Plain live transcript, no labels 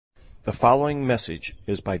The following message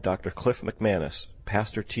is by Dr. Cliff McManus,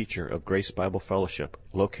 pastor-teacher of Grace Bible Fellowship,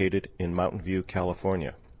 located in Mountain View,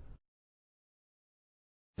 California.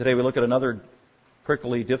 Today we look at another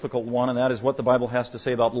prickly, difficult one, and that is what the Bible has to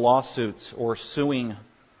say about lawsuits or suing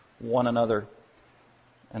one another.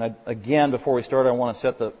 And again, before we start, I want to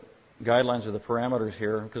set the guidelines or the parameters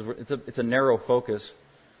here, because it's a narrow focus.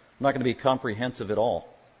 I'm not going to be comprehensive at all.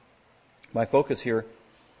 My focus here,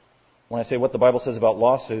 when I say what the Bible says about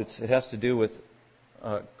lawsuits, it has to do with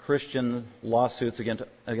Christian lawsuits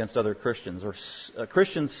against other Christians, or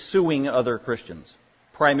Christians suing other Christians,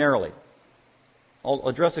 primarily. I'll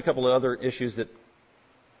address a couple of other issues that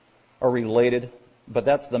are related, but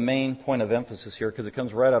that's the main point of emphasis here, because it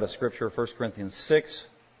comes right out of Scripture, 1 Corinthians 6.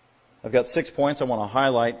 I've got 6 points I want to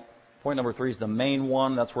highlight. Point number 3 is the main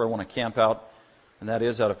one. That's where I want to camp out, and that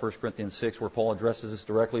is out of 1 Corinthians 6, where Paul addresses this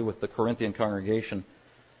directly with the Corinthian congregation.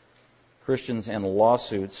 Christians and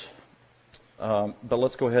lawsuits. But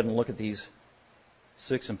let's go ahead and look at these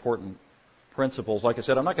 6 important principles. Like I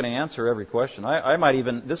said, I'm not going to answer every question. I might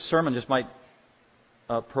even, this sermon just might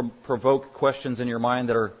provoke questions in your mind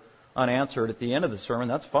that are unanswered at the end of the sermon.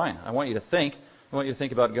 That's fine. I want you to think. I want you to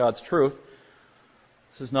think about God's truth.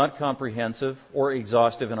 This is not comprehensive or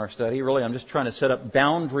exhaustive in our study. Really, I'm just trying to set up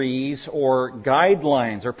boundaries or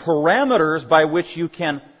guidelines or parameters by which you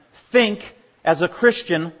can think as a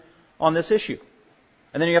Christian on this issue.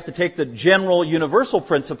 And then you have to take the general universal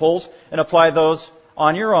principles and apply those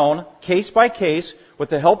on your own, case by case, with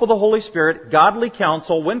the help of the Holy Spirit, godly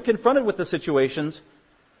counsel, when confronted with the situations,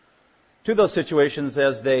 to those situations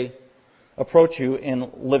as they approach you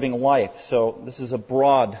in living life. So this is a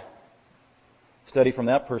broad study from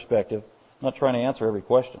that perspective. I'm not trying to answer every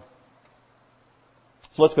question.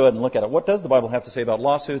 So let's go ahead and look at it. What does the Bible have to say about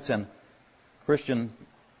lawsuits and Christian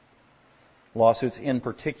lawsuits in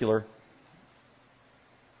particular?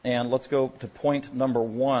 And let's go to point number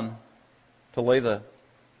 1 to lay the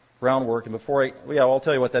groundwork. And I'll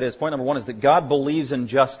tell you what that is. Point number 1 is that God believes in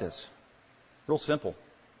justice. Real simple.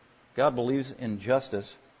 God believes in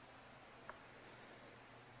justice.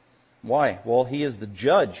 Why? Well, He is the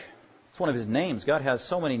judge. It's one of His names. God has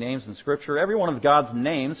so many names in Scripture. Every one of God's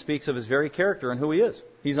names speaks of His very character and who He is.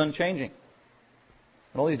 He's unchanging.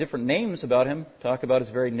 And all these different names about Him talk about His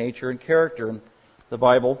very nature and character. And the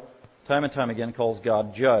Bible, time and time again, calls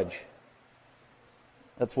God judge.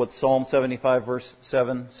 That's what Psalm 75 verse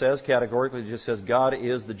 7 says categorically. It just says God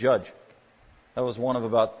is the judge. That was one of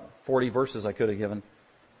about 40 verses I could have given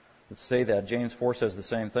that say that. James 4 says the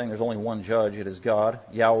same thing. There's only one judge. It is God,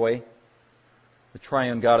 Yahweh, the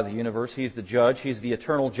triune God of the universe. He's the judge. He's the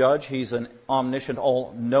eternal judge. He's an omniscient,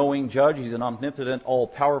 all-knowing judge. He's an omnipotent,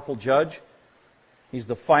 all-powerful judge. He's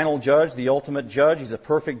the final judge, the ultimate judge. He's a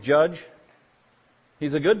perfect judge.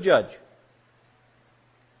 He's a good judge.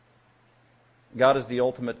 God is the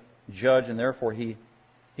ultimate judge, and therefore He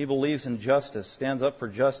believes in justice, stands up for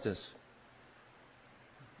justice,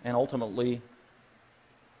 and ultimately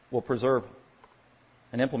will preserve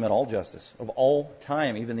and implement all justice of all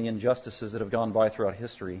time, even the injustices that have gone by throughout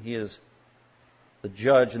history. He is the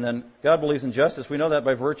judge. And then God believes in justice. We know that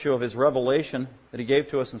by virtue of His revelation that He gave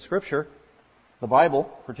to us in Scripture, the Bible,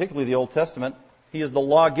 particularly the Old Testament. He is the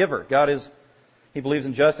lawgiver. He believes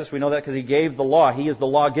in justice. We know that because He gave the law. He is the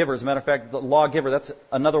lawgiver. As a matter of fact, the lawgiver, that's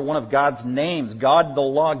another one of God's names. God the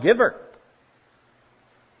lawgiver.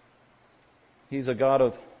 He's a God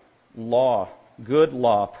of law. Good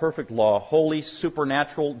law, perfect law, holy,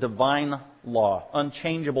 supernatural, divine law,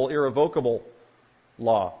 unchangeable, irrevocable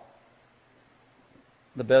law.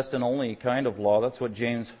 The best and only kind of law. That's what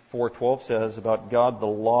James 4:12 says about God the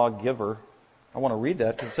lawgiver. I want to read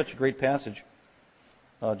that because it's such a great passage.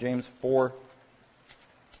 James 4.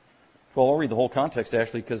 Well, I'll read the whole context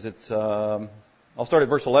actually because it's. I'll start at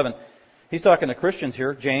verse 11. He's talking to Christians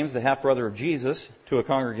here, James, the half-brother of Jesus, to a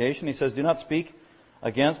congregation. He says, "Do not speak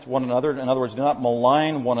against one another." In other words, do not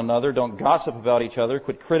malign one another. Don't gossip about each other.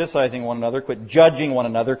 Quit criticizing one another. Quit judging one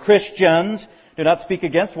another. Christians, do not speak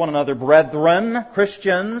against one another. Brethren,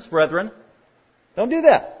 Christians, brethren, don't do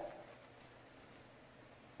that.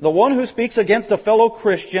 The one who speaks against a fellow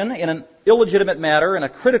Christian in an illegitimate matter, in a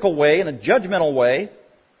critical way, in a judgmental way,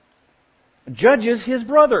 judges his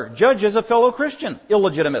brother, judges a fellow Christian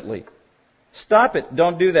illegitimately. Stop it.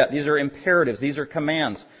 Don't do that. These are imperatives. These are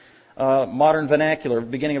commands. Modern vernacular,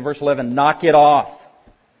 beginning of verse 11, knock it off.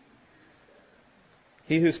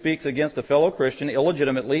 He who speaks against a fellow Christian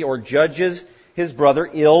illegitimately or judges his brother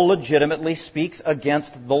illegitimately speaks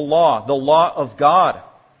against the law of God.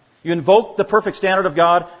 You invoke the perfect standard of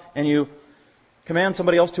God and you command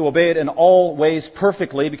somebody else to obey it in all ways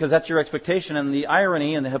perfectly because that's your expectation. And the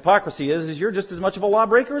irony and the hypocrisy is you're just as much of a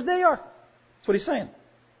lawbreaker as they are. That's what he's saying.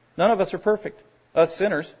 None of us are perfect. Us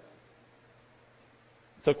sinners.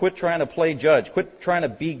 So quit trying to play judge. Quit trying to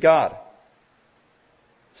be God.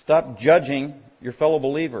 Stop judging your fellow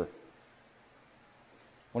believer.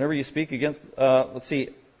 Whenever you speak against,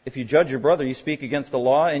 if you judge your brother, you speak against the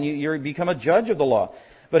law and you become a judge of the law.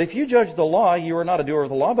 But if you judge the law, you are not a doer of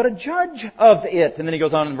the law, but a judge of it. And then he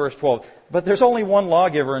goes on in verse 12. But there's only one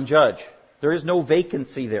lawgiver and judge. There is no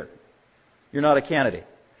vacancy there. You're not a candidate.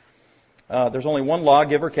 There's only one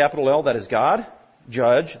lawgiver, capital L, that is God.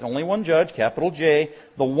 Judge, only one judge, capital J.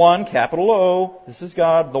 The one, capital O, this is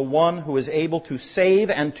God, the one who is able to save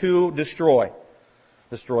and to destroy.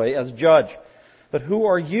 Destroy as judge. But who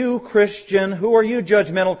are you, Christian? Who are you,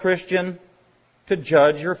 judgmental Christian, to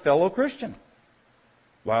judge your fellow Christian?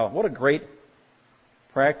 Wow, what a great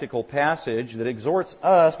practical passage that exhorts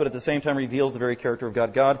us, but at the same time reveals the very character of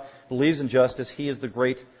God. God believes in justice. He is the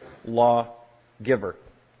great law giver.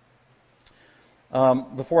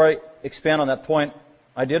 Before I expand on that point,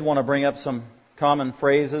 I did want to bring up some common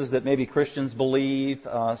phrases that maybe Christians believe,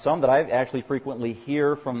 some that I actually frequently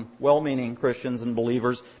hear from well-meaning Christians and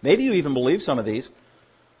believers. Maybe you even believe some of these,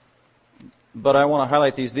 but I want to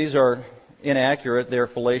highlight these. These are inaccurate, they're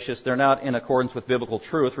fallacious, they're not in accordance with biblical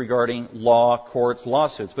truth regarding law, courts,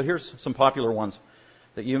 lawsuits. But here's some popular ones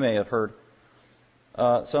that you may have heard.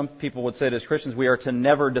 Some people would say that as Christians we are to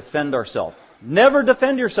never defend ourselves. Never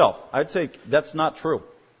defend yourself. I'd say that's not true.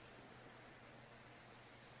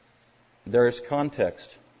 There is context.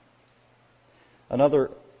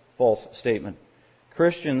 Another false statement.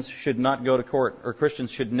 Christians should not go to court, or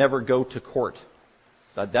Christians should never go to court.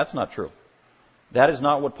 That's not true. That is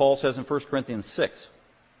not what Paul says in 1 Corinthians 6.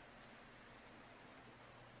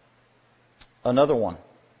 Another one.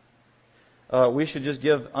 We should just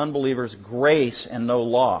give unbelievers grace and no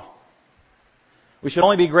law. We should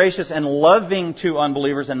only be gracious and loving to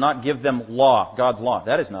unbelievers and not give them law, God's law.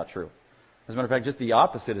 That is not true. As a matter of fact, just the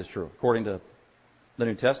opposite is true. According to the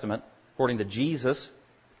New Testament, according to Jesus,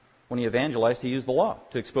 when he evangelized, he used the law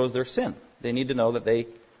to expose their sin. They need to know that they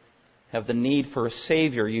have the need for a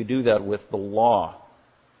Savior. You do that with the law.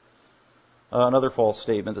 Another false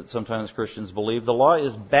statement that sometimes Christians believe, the law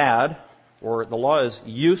is bad, or the law is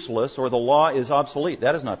useless, or the law is obsolete.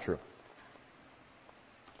 That is not true.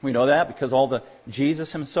 We know that because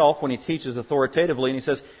Jesus himself, when he teaches authoritatively, and he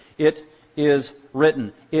says, it is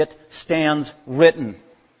written. It stands written.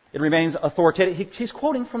 It remains authoritative. He's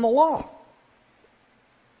quoting from the law.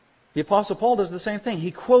 The Apostle Paul does the same thing.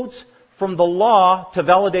 He quotes from the law to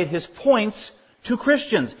validate his points to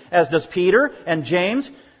Christians, as does Peter and James,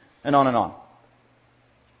 and on and on.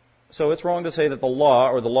 So it's wrong to say that the law,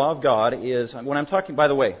 or the law of God, is... when I'm talking about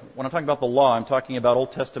the law, I'm talking about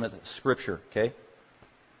Old Testament Scripture, okay?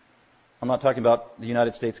 I'm not talking about the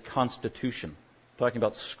United States Constitution. I'm talking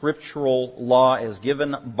about scriptural law as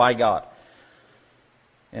given by God.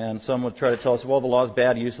 And some would try to tell us, well, the law is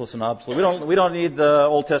bad, useless, and obsolete. We don't need the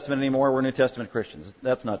Old Testament anymore. We're New Testament Christians.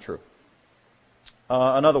 That's not true.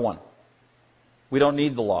 Another one. We don't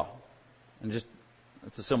need the law. And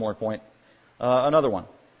it's a similar point. Another one.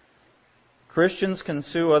 Christians can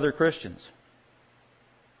sue other Christians.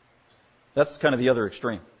 That's kind of the other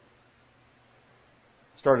extreme.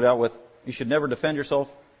 Started out with, you should never defend yourself.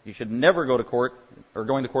 You should never go to court, or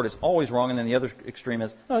going to court is always wrong. And then the other extreme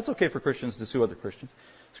is, no, it's okay for Christians to sue other Christians.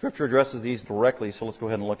 Scripture addresses these directly, so let's go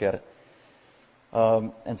ahead and look at it.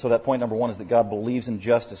 And so that point number one is that God believes in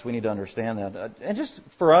justice. We need to understand that. And just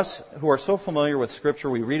for us who are so familiar with Scripture,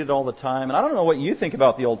 we read it all the time. And I don't know what you think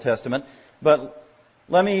about the Old Testament, but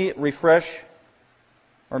let me refresh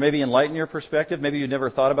or maybe enlighten your perspective. Maybe you've never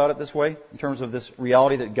thought about it this way, in terms of this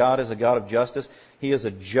reality that God is a God of justice. He is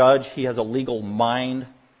a judge. He has a legal mind.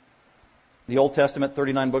 The Old Testament,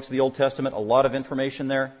 39 books of the Old Testament, a lot of information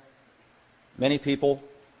there. Many people,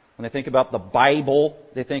 when they think about the Bible,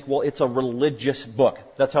 they think, well, it's a religious book.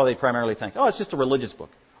 That's how they primarily think. Oh, it's just a religious book.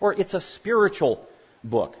 Or it's a spiritual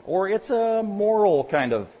book. Or it's a moral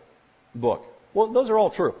kind of book. Well, those are all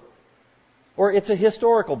true. Or it's a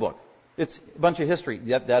historical book. It's a bunch of history.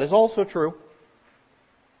 That is also true.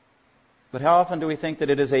 But how often do we think that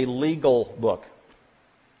it is a legal book?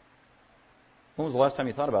 When was the last time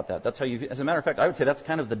you thought about that? That's how as a matter of fact, I would say that's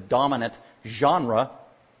kind of the dominant genre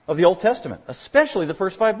of the Old Testament, especially the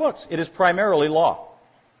first 5 books. It is primarily law.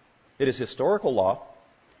 It is historical law.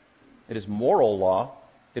 It is moral law.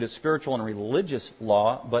 It is spiritual and religious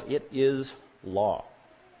law, but it is law.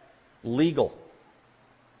 Legal.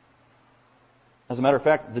 As a matter of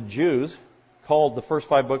fact, the Jews called the first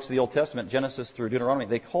 5 books of the Old Testament, Genesis through Deuteronomy,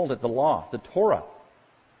 they called it the law, the Torah.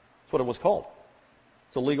 That's what it was called.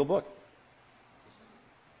 It's a legal book.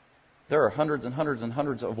 There are hundreds and hundreds and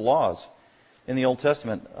hundreds of laws in the Old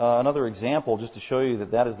Testament. Another example, just to show you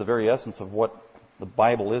that that is the very essence of what the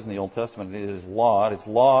Bible is in the Old Testament. It is law. It's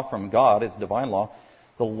law from God. It's divine law.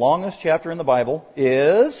 The longest chapter in the Bible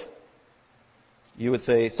is, you would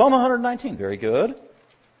say, Psalm 119. Very good.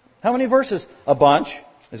 How many verses? A bunch,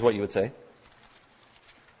 is what you would say.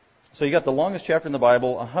 So you got the longest chapter in the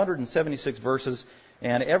Bible, 176 verses,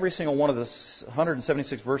 and every single one of the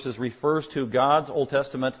 176 verses refers to God's Old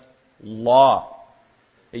Testament law.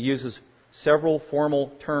 It uses several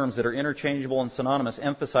formal terms that are interchangeable and synonymous,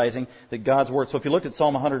 emphasizing that God's Word. So if you looked at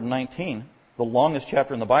Psalm 119, the longest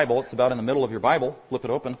chapter in the Bible, it's about in the middle of your Bible, flip it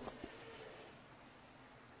open.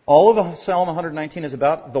 All of Psalm 119 is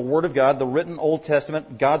about the Word of God, the written Old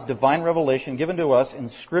Testament, God's divine revelation given to us,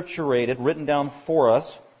 inscripturated, written down for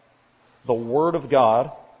us, the Word of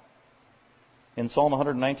God. In Psalm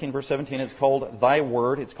 119, verse 17, it's called Thy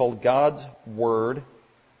Word. It's called God's Word.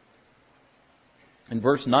 In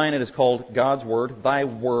verse 9, it is called God's Word, Thy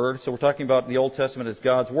Word. So we're talking about the Old Testament as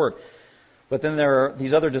God's Word. But then there are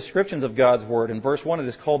these other descriptions of God's Word. In verse 1, it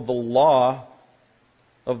is called the law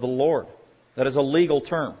of the Lord. That is a legal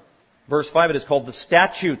term. Verse 5, it is called the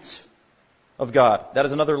statutes of God. That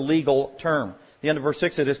is another legal term. At the end of verse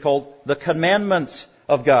 6, it is called the commandments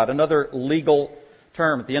of God. Another legal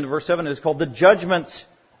term. At the end of verse 7, it is called the judgments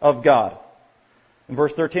of God. In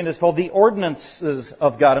verse 13, it's called the ordinances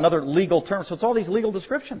of God, another legal term. So it's all these legal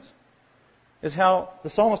descriptions. Is how the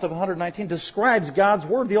psalmist of 119 describes God's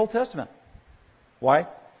Word, the Old Testament. Why?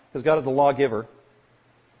 Because God is the lawgiver.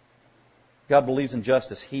 God believes in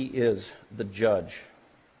justice. He is the judge.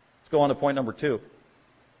 Let's go on to point number 2.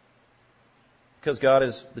 Because God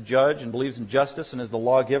is the judge and believes in justice and is the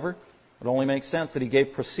lawgiver, it only makes sense that He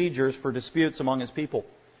gave procedures for disputes among His people.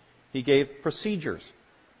 He gave procedures.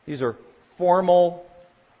 These are formal,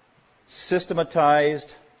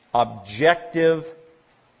 systematized, objective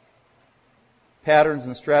patterns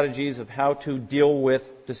and strategies of how to deal with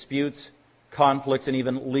disputes, conflicts, and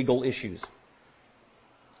even legal issues.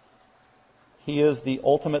 He is the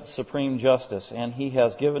ultimate supreme justice, and He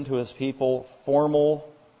has given to His people formal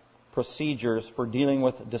procedures for dealing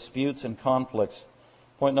with disputes and conflicts.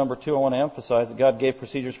 Point number 2, I want to emphasize that God gave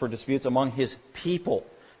procedures for disputes among His people.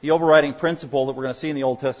 The overriding principle that we're going to see in the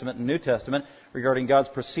Old Testament and New Testament regarding God's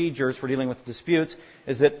procedures for dealing with disputes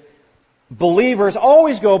is that believers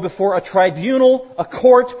always go before a tribunal, a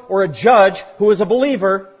court, or a judge who is a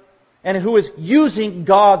believer and who is using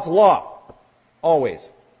God's law. Always.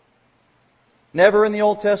 Never in the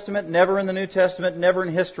Old Testament, never in the New Testament, never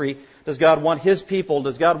in history does God want His people,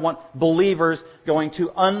 does God want believers going to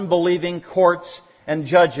unbelieving courts and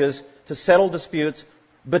judges to settle disputes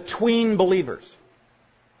between believers.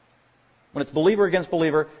 When it's believer against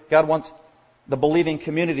believer, God wants the believing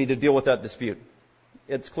community to deal with that dispute.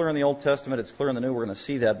 It's clear in the Old Testament, it's clear in the New, we're going to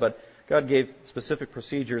see that, but God gave specific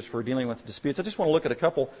procedures for dealing with disputes. I just want to look at a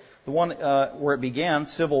couple. The one where it began,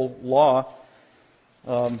 civil law,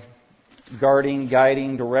 guarding,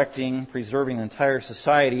 guiding, directing, preserving the entire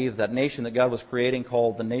society of that nation that God was creating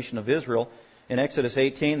called the nation of Israel. In Exodus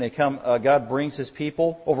 18, God brings His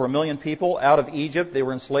people, over 1 million people, out of Egypt. They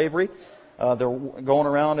were in slavery. They're going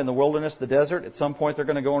around in the wilderness, the desert. At some point, they're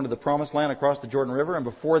going to go into the Promised Land across the Jordan River. And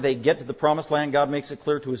before they get to the Promised Land, God makes it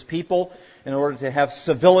clear to His people, in order to have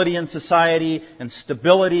civility in society and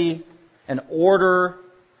stability and order,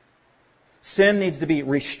 sin needs to be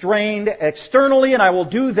restrained externally, and I will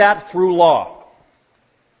do that through law.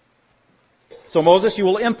 So Moses, you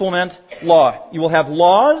will implement law. You will have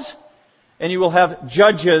laws, and you will have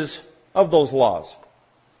judges of those laws.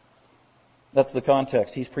 That's the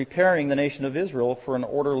context. He's preparing the nation of Israel for an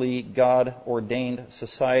orderly, God-ordained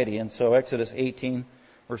society. And so Exodus 18,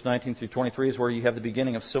 verse 19 through 23 is where you have the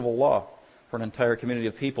beginning of civil law for an entire community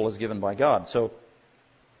of people as given by God. So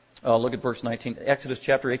look at verse 19. Exodus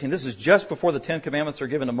chapter 18. This is just before the Ten Commandments are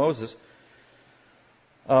given to Moses.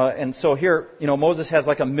 And so here, Moses has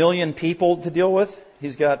like 1 million people to deal with.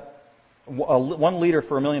 He's got one leader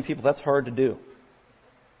for 1 million people. That's hard to do.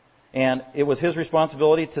 And it was his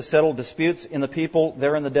responsibility to settle disputes in the people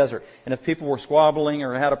there in the desert. And if people were squabbling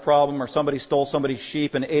or had a problem or somebody stole somebody's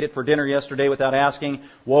sheep and ate it for dinner yesterday without asking,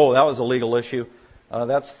 whoa, that was a legal issue.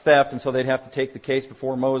 That's theft. And so they'd have to take the case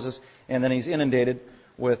before Moses. And then he's inundated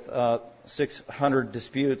with 600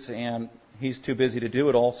 disputes, and he's too busy to do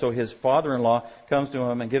it all. So his father-in-law comes to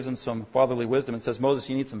him and gives him some fatherly wisdom and says, Moses,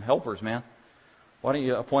 you need some helpers, man. Why don't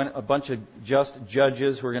you appoint a bunch of just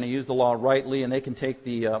judges who are going to use the law rightly, and they can take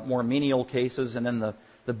the more menial cases, and then the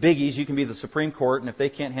the biggies. You can be the Supreme Court, and if they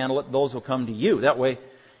can't handle it, those will come to you. That way,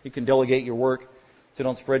 you can delegate your work so you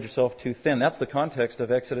don't spread yourself too thin. That's the context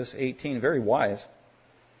of Exodus 18. Very wise.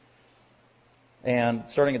 And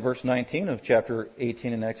starting at verse 19 of chapter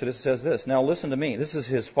 18 in Exodus, it says this, "Now listen to me." This is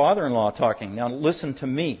his father-in-law talking. "Now listen to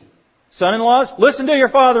me. Son-in-laws, listen to your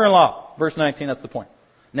father-in-law." Verse 19, that's the point.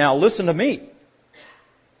 "Now listen to me."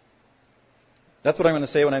 That's what I'm going to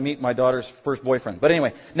say when I meet my daughter's first boyfriend. But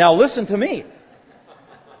anyway, "Now listen to me.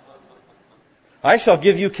 I shall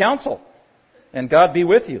give you counsel, and God be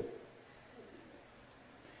with you.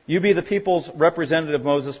 You be the people's representative,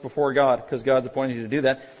 Moses, before God," because God's appointed you to do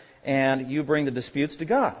that, "and you bring the disputes to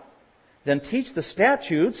God. Then teach the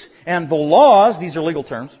statutes and the laws," these are legal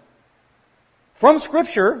terms, "from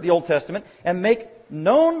Scripture," the Old Testament, "and make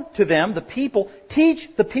known to them, the people, teach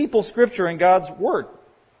the people Scripture and God's Word."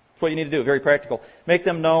 That's what you need to do, very practical. Make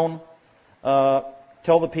them known,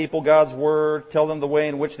 tell the people God's Word, tell them the way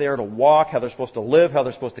in which they are to walk, how they're supposed to live, how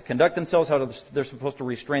they're supposed to conduct themselves, how they're supposed to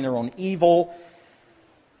restrain their own evil,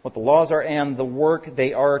 what the laws are, and the work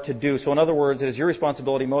they are to do. So in other words, it is your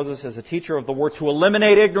responsibility, Moses, as a teacher of the Word, to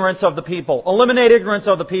eliminate ignorance of the people. Eliminate ignorance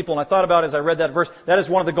of the people. And I thought about it as I read that verse, that is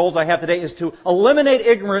one of the goals I have today, is to eliminate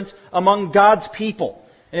ignorance among God's people.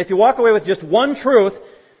 And if you walk away with just one truth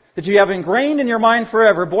that you have ingrained in your mind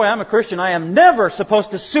forever, boy, I'm a Christian, I am never supposed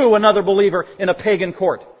to sue another believer in a pagan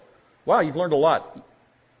court. Wow, you've learned a lot.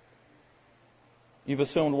 You've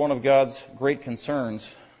assumed one of God's great concerns,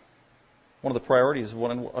 one of the priorities of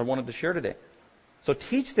what I wanted to share today. So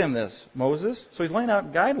teach them this, Moses. So he's laying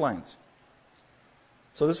out guidelines.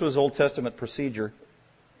 So this was Old Testament procedure.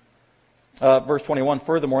 Verse 21,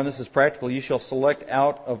 "Furthermore," and this is practical, "you shall select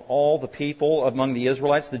out of all the people among the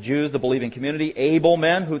Israelites, the Jews, the believing community, able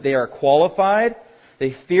men who they are qualified.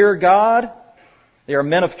 They fear God. They are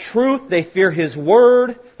men of truth. They fear His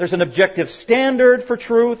Word. There's an objective standard for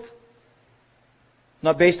truth. It's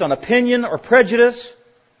not based on opinion or prejudice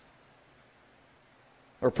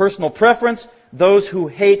or personal preference. Those who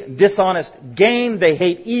hate dishonest gain, they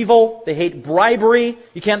hate evil, they hate bribery.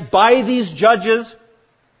 You can't buy these judges."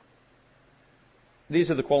 These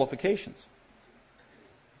are the qualifications.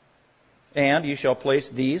 "And you shall place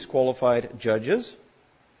these qualified judges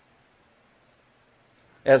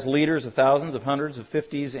as leaders of thousands, of hundreds, of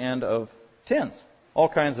fifties, and of tens." All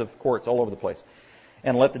kinds of courts all over the place.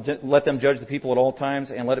 "And let them judge the people at all times,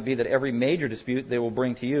 and let it be that every major dispute they will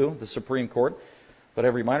bring to you, the Supreme Court, but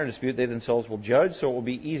every minor dispute they themselves will judge, so it will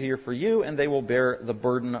be easier for you, and they will bear the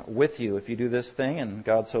burden with you. If you do this thing, and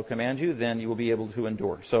God so commands you, then you will be able to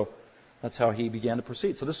endure." So that's how he began to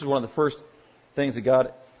proceed. So this is one of the first things that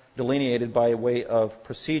God delineated by way of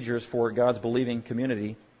procedures for God's believing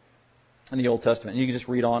community in the Old Testament. And you can just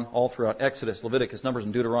read on all throughout Exodus, Leviticus, Numbers,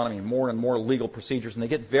 and Deuteronomy, and more legal procedures, and they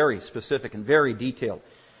get very specific and very detailed.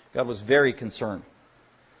 God was very concerned.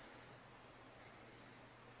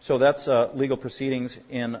 So that's legal proceedings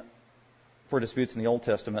for disputes in the Old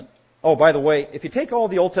Testament. Oh, by the way, if you take all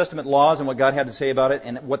the Old Testament laws and what God had to say about it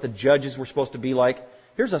and what the judges were supposed to be like,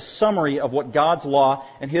 here's a summary of what God's law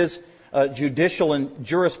and His judicial and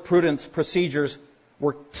jurisprudence procedures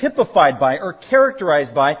were typified by or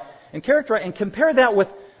characterized by, and compare that with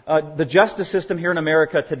the justice system here in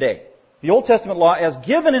America today. The Old Testament law, as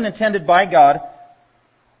given and intended by God,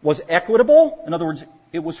 was equitable. In other words,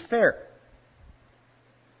 it was fair.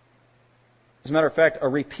 As a matter of fact, a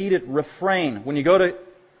repeated refrain. When you go to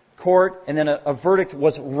court and then a verdict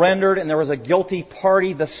was rendered and there was a guilty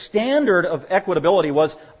party, the standard of equitability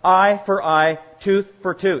was eye for eye, tooth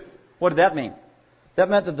for tooth. What did that mean? That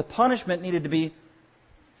meant that the punishment needed to be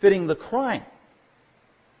fitting the crime.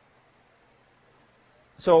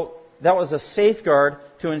 So that was a safeguard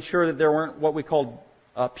to ensure that there weren't what we called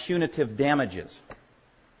punitive damages,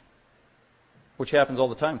 which happens all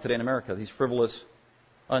the time today in America. These frivolous,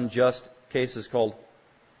 unjust cases called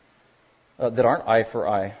that aren't eye for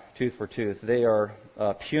eye, tooth for tooth. They are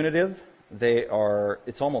punitive.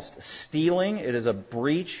 It's almost stealing. It is a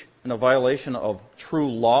breach and a violation of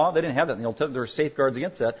true law. They didn't have that in the Old Testament. There were safeguards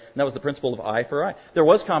against that, and that was the principle of eye for eye. There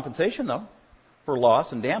was compensation, though, for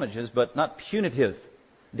loss and damages, but not punitive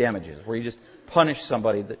damages, where you just punish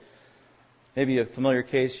somebody. Maybe a familiar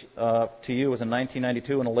case to you was in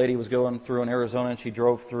 1992 when a lady was going through in Arizona and she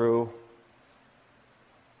drove through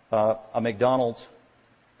a McDonald's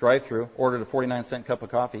drive-through, ordered a 49-cent cup of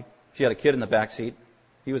coffee. She had a kid in the back seat.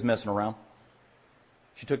 He was messing around.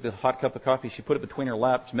 She took the hot cup of coffee, she put it between her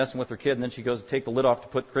lap, she's messing with her kid, and then she goes to take the lid off to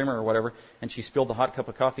put creamer or whatever, and she spilled the hot cup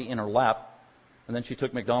of coffee in her lap. And then she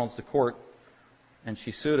took McDonald's to court, and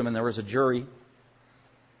she sued him, and there was a jury,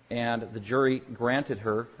 and the jury granted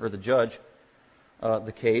her, or the judge,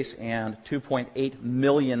 the case and $2.8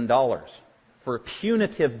 million for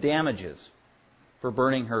punitive damages for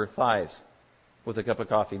burning her thighs with a cup of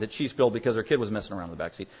coffee that she spilled because her kid was messing around in the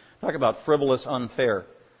back seat. Talk about frivolous, unfair.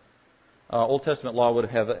 Old Testament law would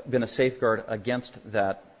have been a safeguard against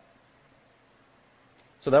that.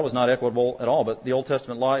 So that was not equitable at all. But the Old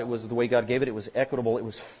Testament law, it was the way God gave it. It was equitable. It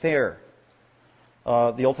was fair.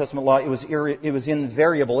 The Old Testament law, it was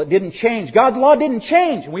invariable. It didn't change. God's law didn't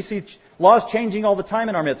change. And we see laws changing all the time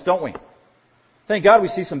in our midst, don't we? Thank God we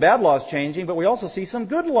see some bad laws changing, but we also see some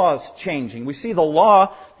good laws changing. We see the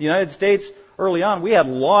law, the United States, early on, we had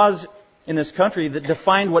laws in this country that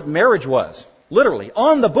defined what marriage was. Literally,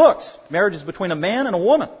 on the books. Marriage is between a man and a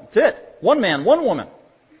woman. That's it. One man, one woman.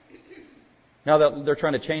 Now that they're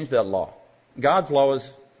trying to change that law. God's law was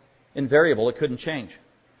invariable. It couldn't change.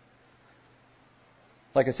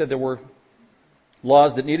 Like I said, there were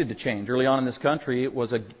laws that needed to change. Early on in this country, it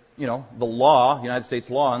was the law, United States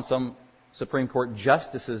law, and some Supreme Court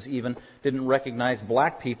justices even didn't recognize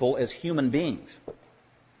black people as human beings.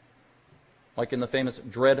 Like in the famous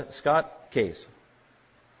Dred Scott case.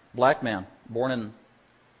 Black man, born in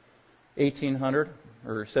 1800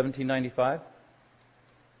 or 1795.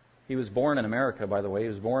 He was born in America, by the way. He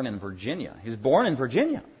was born in Virginia. He was born in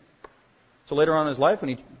Virginia. So later on in his life,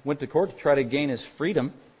 when he went to court to try to gain his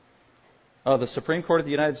freedom, the Supreme Court of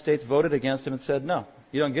the United States voted against him and said, no,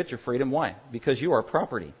 you don't get your freedom. Why? Because you are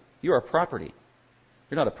property. You are property.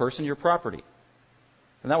 You're not a person, you're property.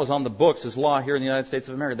 And that was on the books as law here in the United States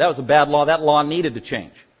of America. That was a bad law. That law needed to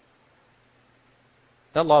change.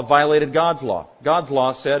 That law violated God's law. God's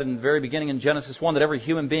law said in the very beginning in Genesis 1 that every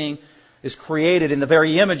human being is created in the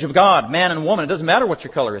very image of God, man and woman. It doesn't matter what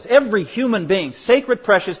your color is. Every human being, sacred,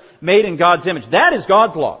 precious, made in God's image. That is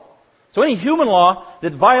God's law. So any human law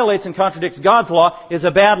that violates and contradicts God's law is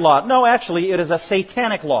a bad law. No, actually, it is a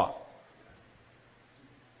satanic law.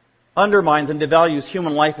 Undermines and devalues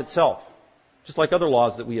human life itself, just like other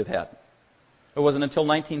laws that we have had. It wasn't until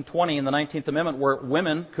 1920 in the 19th Amendment where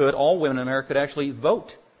all women in America could actually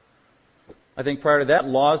vote. I think prior to that,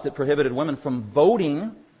 laws that prohibited women from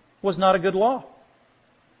voting was not a good law.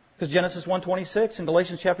 Because Genesis 1:26 and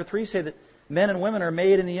Galatians chapter 3 say that men and women are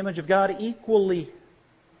made in the image of God equally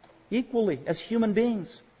as human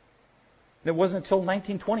beings. And it wasn't until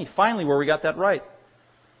 1920, finally, where we got that right.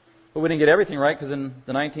 But we didn't get everything right because in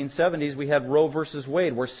the 1970s we had Roe versus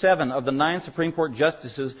Wade, where 7 of the 9 Supreme Court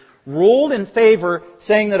justices ruled in favor,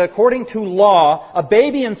 saying that according to law, a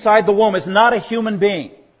baby inside the womb is not a human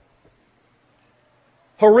being.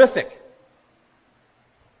 Horrific.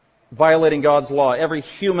 Violating God's law. Every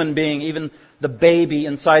human being, even the baby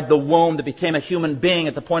inside the womb that became a human being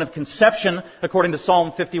at the point of conception, according to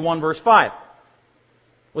Psalm 51 verse 5,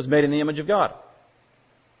 was made in the image of God.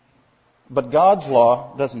 But God's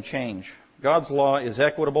law doesn't change. God's law is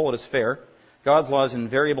equitable, it is fair. God's law is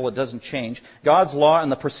invariable, it doesn't change. God's law and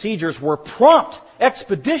the procedures were prompt,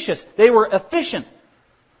 expeditious, they were efficient.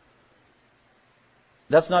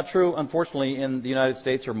 That's not true, unfortunately, in the United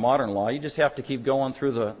States or modern law. You just have to keep going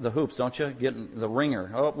through the hoops, don't you? Get the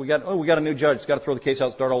ringer. We got a new judge. It's got to throw the case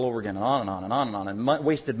out, start all over again, and on and on and on and on. And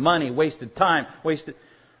wasted money, wasted time,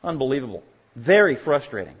 unbelievable. Very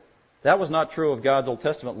frustrating. That was not true of God's Old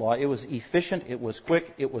Testament law. It was efficient, it was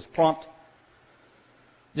quick, it was prompt.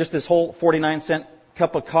 Just this whole 49-cent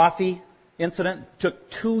cup of coffee incident took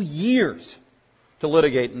 2 years to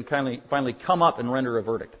litigate and finally come up and render a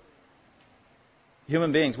verdict.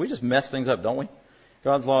 Human beings, we just mess things up, don't we?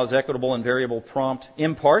 God's law is equitable, invariable, prompt,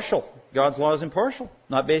 impartial. God's law is impartial,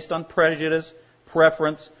 not based on prejudice,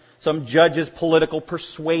 preference, some judge's political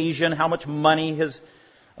persuasion, how much money his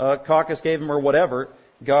caucus gave him or whatever.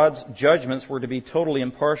 God's judgments were to be totally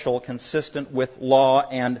impartial, consistent with law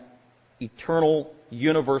and eternal,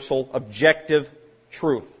 universal, objective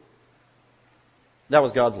truth. That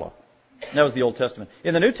was God's law. That was the Old Testament.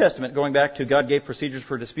 In the New Testament, going back to God gave procedures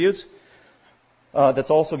for disputes,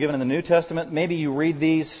 that's also given in the New Testament. Maybe you read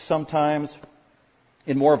these sometimes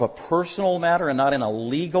in more of a personal matter and not in a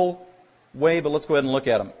legal way, but let's go ahead and look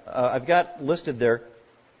at them. I've got listed there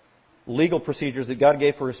legal procedures that God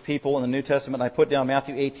gave for His people in the New Testament. I put down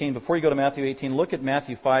Matthew 18. Before you go to Matthew 18, look at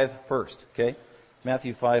Matthew 5 first, okay?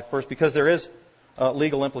 Matthew 5 first, because there is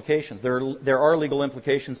legal implications. There are legal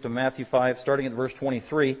implications to Matthew 5, starting at verse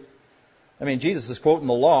 23. I mean, Jesus is quoting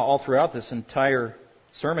the law all throughout this entire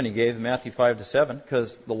sermon He gave in Matthew 5 to 7,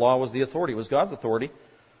 because the law was the authority. It was God's authority.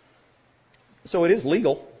 So it is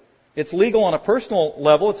legal. It's legal on a personal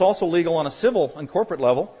level. It's also legal on a civil and corporate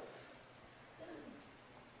level.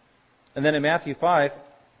 And then in Matthew 5,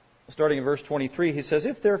 starting in verse 23, He says,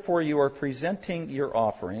 "If therefore you are presenting your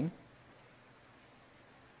offering,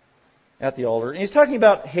 at the altar. And he's talking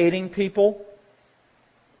about hating people.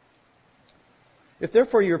 If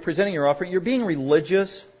therefore you're presenting your offering, you're being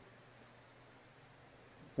religious,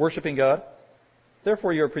 worshiping God.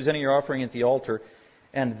 Therefore you're presenting your offering at the altar.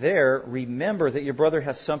 And there, remember that your brother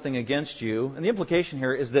has something against you. And the implication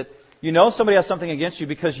here is that you know somebody has something against you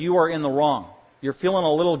because you are in the wrong. You're feeling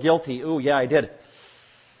a little guilty. Ooh, yeah,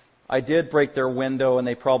 I did break their window and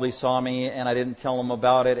they probably saw me and I didn't tell them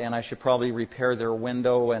about it and I should probably repair their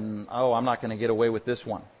window and, I'm not going to get away with this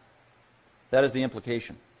one. That is the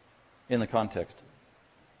implication in the context.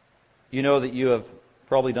 You know that you have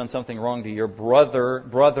probably done something wrong to your brother,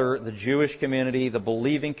 the Jewish community, the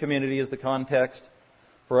believing community is the context.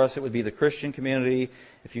 For us, it would be the Christian community.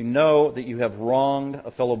 If you know that you have wronged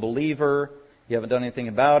a fellow believer, you haven't done anything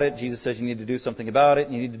about it, Jesus says you need to do something about it,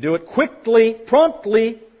 and you need to do it quickly,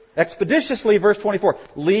 promptly, expeditiously, verse 24.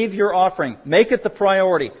 Leave your offering. Make it the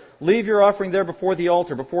priority. Leave your offering there before the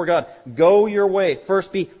altar, before God. Go your way.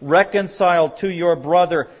 First be reconciled to your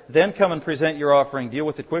brother. Then come and present your offering. Deal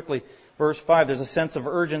with it quickly. Verse 5, there's a sense of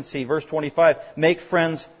urgency. Verse 25, make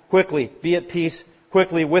friends quickly. Be at peace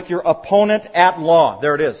quickly with your opponent at law.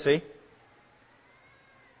 There it is, see?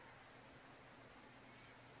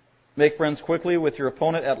 Make friends quickly with your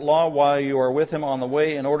opponent at law while you are with him on the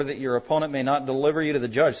way, in order that your opponent may not deliver you to the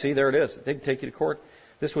judge. See, there it is. They can take you to court.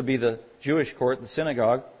 This would be the Jewish court, the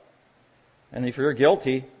synagogue. And if you're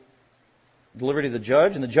guilty, deliver to the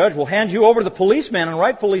judge, and the judge will hand you over to the policeman, and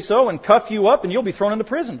rightfully so, and cuff you up, and you'll be thrown into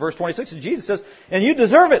prison. Verse 26, and Jesus says, and you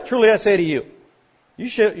deserve it, truly I say to you. You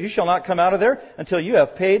shall not come out of there until you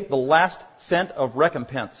have paid the last cent of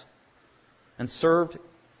recompense and served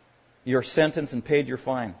your sentence and paid your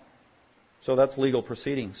fine. So that's legal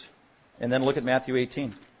proceedings. And then look at Matthew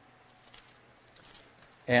 18.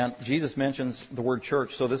 And Jesus mentions the word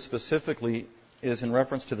church, so this specifically is in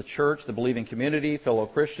reference to the church, the believing community, fellow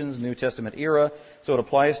Christians, New Testament era, so it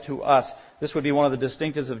applies to us. This would be one of the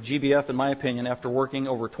distinctives of GBF, in my opinion, after working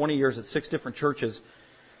over 20 years at 6 different churches.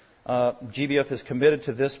 GBF is committed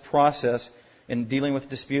to this process in dealing with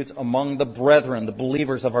disputes among the brethren, the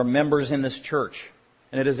believers of our members in this church.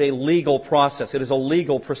 And it is a legal process. It is a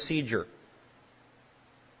legal procedure.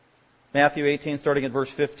 Matthew 18, starting at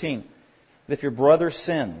verse 15. If your brother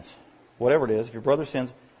sins, whatever it is, if your brother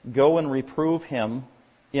sins, go and reprove him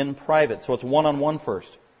in private. So it's one-on-one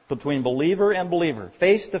first, between believer and believer,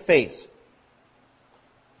 face to face.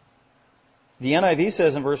 The NIV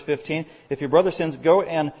says in verse 15, if your brother sins, go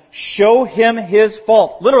and show him his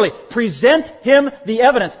fault. Literally, present him the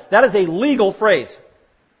evidence. That is a legal phrase.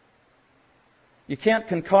 You can't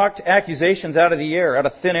concoct accusations out of the air, out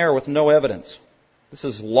of thin air with no evidence. This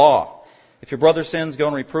is law. If your brother sins, go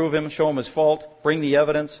and reprove him, show him his fault, bring the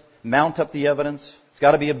evidence, mount up the evidence. It's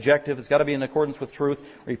got to be objective. It's got to be in accordance with truth.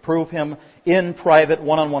 Reprove him in private,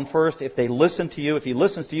 one-on-one first. If they listen to you, if he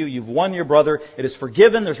listens to you, you've won your brother. It is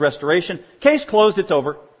forgiven. There's restoration. Case closed. It's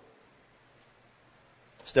over.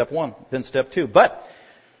 Step 1. Then step 2. But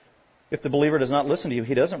if the believer does not listen to you,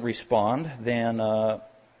 he doesn't respond, then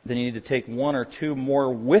you need to take 1 or 2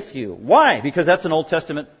 more with you. Why? Because that's an Old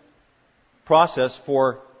Testament process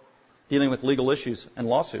for dealing with legal issues and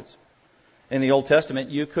lawsuits. In the Old Testament,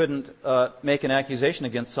 you couldn't make an accusation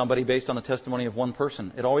against somebody based on the testimony of one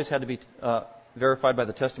person. It always had to be verified by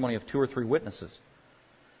the testimony of 2 or 3 witnesses.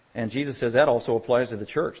 And Jesus says that also applies to the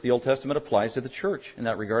church. The Old Testament applies to the church in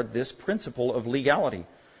that regard, this principle of legality.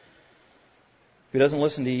 If he doesn't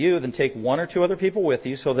listen to you, then take 1 or 2 other people with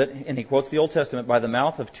you so that, and he quotes the Old Testament, by the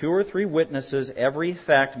mouth of 2 or 3 witnesses, every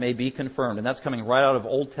fact may be confirmed. And that's coming right out of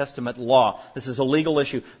Old Testament law. This is a legal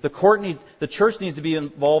issue. The church needs to be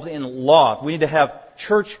involved in law. We need to have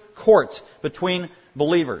church courts between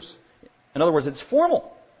believers. In other words, it's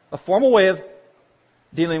formal. A formal way of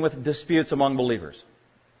dealing with disputes among believers.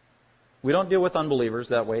 We don't deal with unbelievers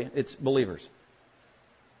that way. It's believers.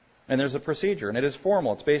 And there's a procedure, and it is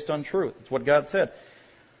formal. It's based on truth. It's what God said.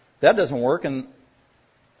 That doesn't work, and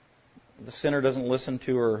the sinner doesn't listen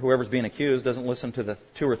to, or whoever's being accused doesn't listen to the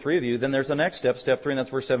 2 or 3 of you. Then there's the next step, step 3, and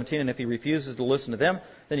that's verse 17. And if he refuses to listen to them,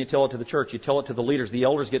 then you tell it to the church. You tell it to the leaders. The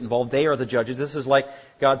elders get involved. They are the judges. This is like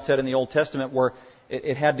God said in the Old Testament, where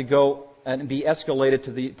it had to go and be escalated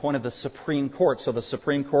to the point of the Supreme Court. So the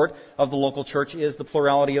Supreme Court of the local church is the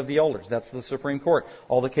plurality of the elders. That's the Supreme Court.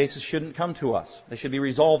 All the cases shouldn't come to us. They should be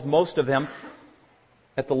resolved, most of them,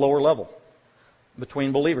 at the lower level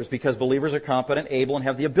between believers, because believers are competent, able, and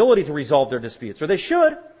have the ability to resolve their disputes. Or they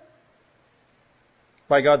should,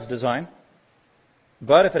 by God's design.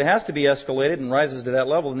 But if it has to be escalated and rises to that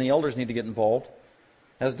level, then the elders need to get involved,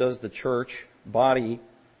 as does the church body.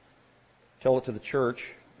 Tell it to the church.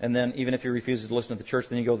 And then even if he refuses to listen to the church,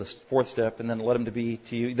 then you go the fourth step and then let him to be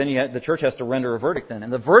to you. Then the church has to render a verdict then.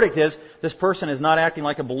 And the verdict is this person is not acting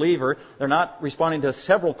like a believer. They're not responding to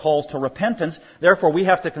several calls to repentance. Therefore, we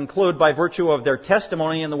have to conclude by virtue of their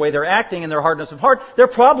testimony and the way they're acting and their hardness of heart, they're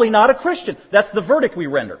probably not a Christian. That's the verdict we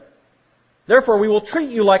render. Therefore, we will treat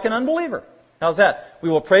you like an unbeliever. How's that? We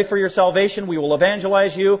will pray for your salvation. We will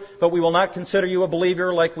evangelize you, but we will not consider you a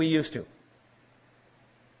believer like we used to.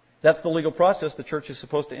 That's the legal process the church is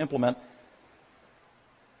supposed to implement.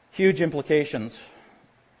 Huge implications,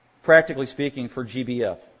 practically speaking, for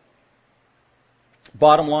GBF.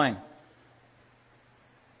 Bottom line,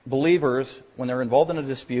 believers, when they're involved in a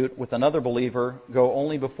dispute with another believer, go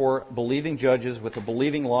only before believing judges with a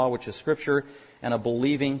believing law, which is Scripture, and a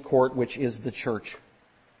believing court, which is the church.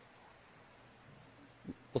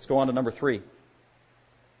 Let's go on to number 3.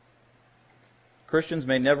 Christians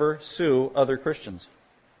may never sue other Christians.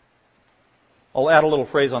 I'll add a little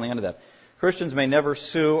phrase on the end of that. Christians may never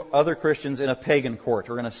sue other Christians in a pagan court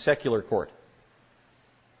or in a secular court.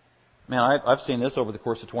 Man, I've seen this over the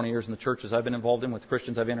course of 20 years in the churches I've been involved in with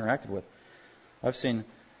Christians I've interacted with. I've seen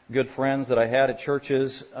good friends that I had at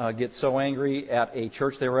churches get so angry at a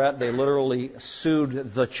church they were at, they literally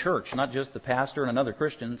sued the church, not just the pastor and another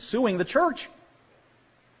Christian, suing the church.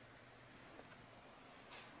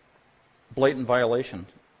 Blatant violation.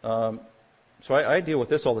 So I deal with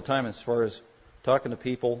this all the time as far as talking to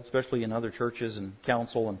people, especially in other churches and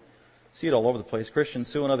council, and see it all over the place. Christians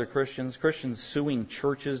suing other Christians, Christians suing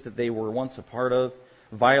churches that they were once a part of,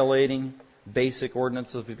 violating basic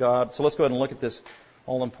ordinances of God. So let's go ahead and look at this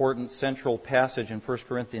all-important central passage in 1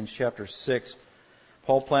 Corinthians chapter 6.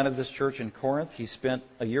 Paul planted this church in Corinth. He spent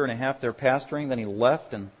a year and a half there pastoring. Then he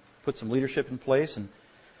left and put some leadership in place, and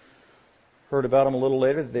heard about them a little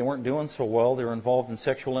later that they weren't doing so well. They were involved in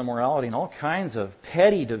sexual immorality and all kinds of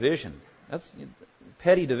petty division.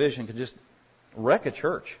 Petty division could just wreck a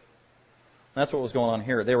church. That's what was going on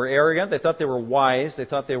here. They were arrogant. They thought they were wise. They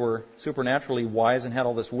thought they were supernaturally wise and had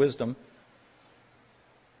all this wisdom.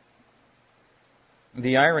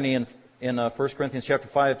 The irony in 1 Corinthians chapter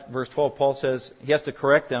 5, verse 12, Paul says he has to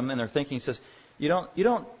correct them in their thinking. He says, you don't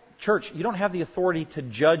have the authority to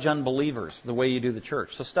judge unbelievers the way you do the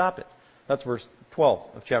church. So stop it. That's verse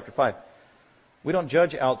 12 of chapter 5. We don't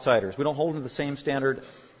judge outsiders. We don't hold them to the same standard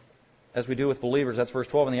as we do with believers. That's verse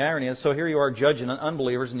 12. And the irony is, so here you are judging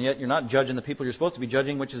unbelievers, and yet you're not judging the people you're supposed to be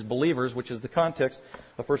judging, which is believers, which is the context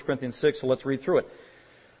of 1 Corinthians 6. So let's read through it.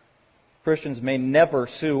 Christians may never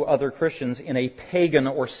sue other Christians in a pagan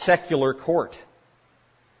or secular court.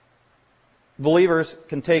 Believers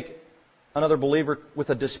can take another believer with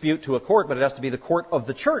a dispute to a court, but it has to be the court of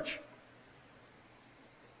the church.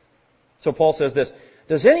 So Paul says this,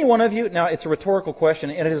 does any one of you, now it's a rhetorical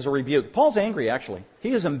question and it is a rebuke. Paul's angry actually.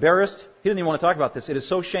 He is embarrassed. He doesn't even want to talk about this. It is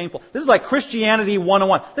so shameful. This is like Christianity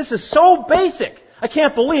 101. This is so basic. I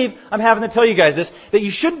can't believe I'm having to tell you guys this, that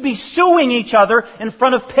you shouldn't be suing each other in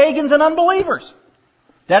front of pagans and unbelievers.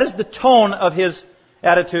 That is the tone of his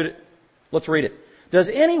attitude. Let's read it. Does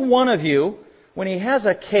any one of you, when he has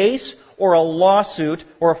a case or a lawsuit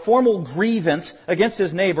or a formal grievance against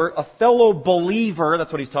his neighbor, a fellow believer,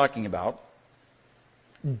 that's what he's talking about,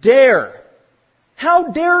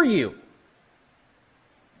 how dare you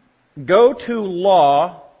go to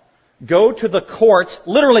law, go to the courts,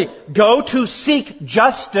 literally go to seek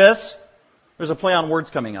justice. There's a play on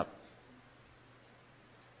words coming up.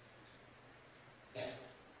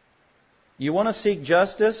 You want to seek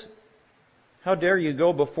justice? How dare you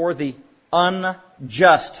go before the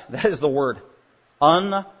unjust? That is the word.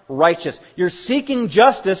 Unrighteous. You're seeking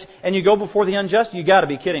justice and you go before the unjust? You got to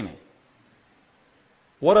be kidding me.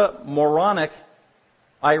 What a moronic,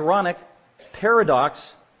 ironic paradox.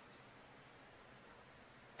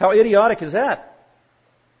 How idiotic is that?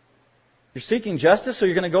 You're seeking justice, so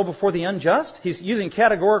you're going to go before the unjust? He's using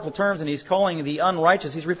categorical terms and he's calling the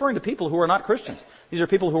unrighteous. He's referring to people who are not Christians. These are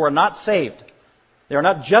people who are not saved. They are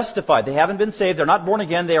not justified. They haven't been saved. They're not born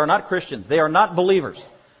again. They are not Christians. They are not believers.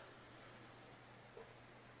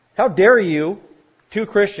 How dare you, two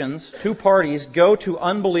Christians, two parties, go to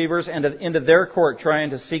unbelievers and into their court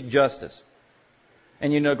trying to seek justice?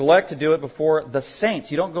 And you neglect to do it before the saints.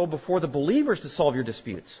 You don't go before the believers to solve your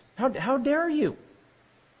disputes. How dare you?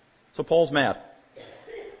 So Paul's mad.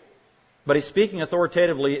 But he's speaking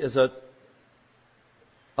authoritatively as an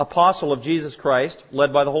apostle of Jesus Christ,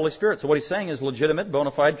 led by the Holy Spirit. So what he's saying is legitimate,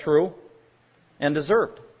 bona fide, true, and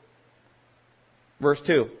deserved. Verse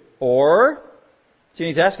 2. See,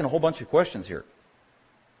 he's asking a whole bunch of questions here.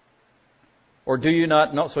 Or do you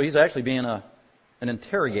not know? So he's actually being an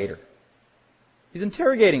interrogator. He's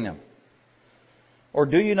interrogating them. Or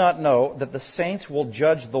do you not know that the saints will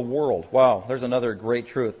judge the world? Wow, there's another great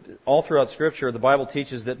truth. All throughout Scripture, the Bible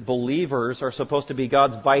teaches that believers are supposed to be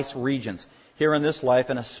God's vice regents here in this life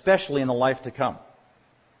and especially in the life to come.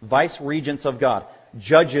 Vice regents of God.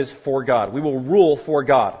 Judges for God. We will rule for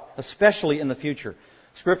God, especially in the future.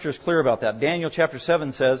 Scripture is clear about that. Daniel chapter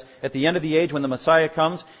 7 says, at the end of the age when the Messiah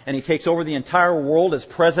comes and He takes over the entire world as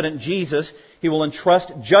President Jesus, He will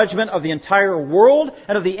entrust judgment of the entire world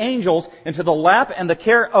and of the angels into the lap and the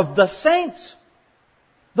care of the saints,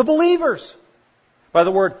 the believers. By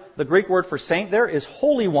the Greek word for saint there is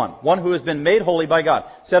holy one who has been made holy by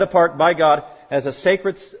God, set apart by God as a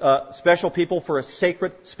sacred, special people for a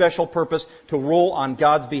sacred, special purpose to rule on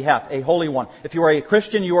God's behalf, a holy one. If you are a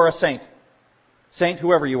Christian, you are a saint. Saint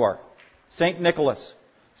whoever you are. Saint Nicholas.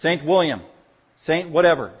 Saint William. Saint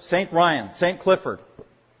whatever. Saint Ryan. Saint Clifford.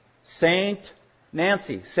 Saint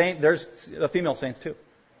Nancy. There's female saints too.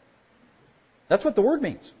 That's what the word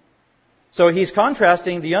means. So he's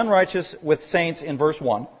contrasting the unrighteous with saints in verse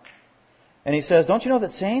 1. And he says, don't you know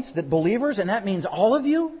that saints, that believers, and that means all of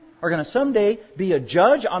you, are going to someday be a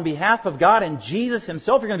judge on behalf of God and Jesus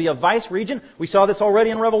Himself. You're going to be a vice regent. We saw this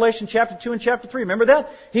already in Revelation chapter 2 and chapter 3. Remember that?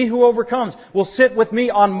 He who overcomes will sit with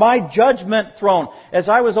me on my judgment throne, as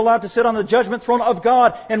I was allowed to sit on the judgment throne of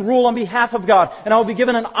God and rule on behalf of God. And I will be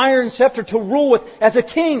given an iron scepter to rule with as a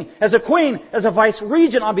king, as a queen, as a vice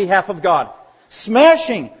regent on behalf of God.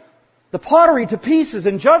 Smashing the pottery to pieces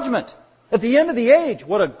in judgment at the end of the age.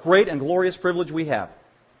 What a great and glorious privilege we have.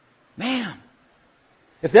 Man!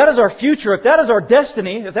 If that is our future, if that is our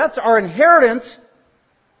destiny, if that's our inheritance,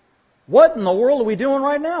 what in the world are we doing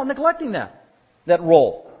right now? Neglecting that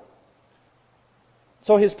role.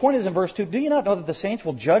 So his point is in verse 2, do you not know that the saints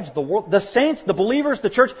will judge the world? The saints, the believers,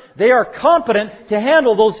 the church, they are competent to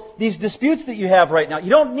handle these disputes that you have right now.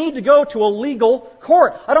 You don't need to go to a legal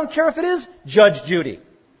court. I don't care if it is Judge Judy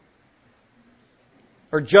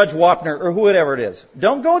or Judge Wapner or whoever it is.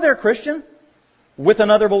 Don't go there, Christian, with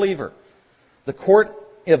another believer. The court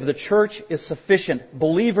of the church is sufficient.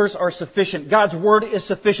 Believers are sufficient. God's Word is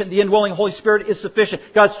sufficient. The indwelling Holy Spirit is sufficient.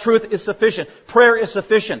 God's truth is sufficient. Prayer is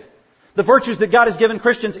sufficient. The virtues that God has given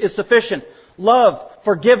Christians is sufficient. Love,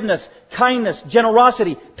 forgiveness, kindness,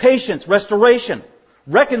 generosity, patience, restoration,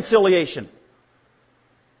 reconciliation.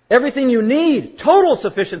 Everything you need, total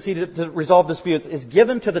sufficiency to resolve disputes, is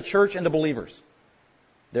given to the church and to believers.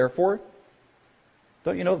 Therefore,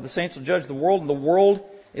 don't you know that the saints will judge the world, and the world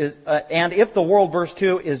is, and if the world, verse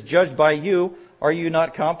 2, is judged by you, are you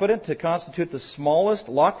not competent to constitute the smallest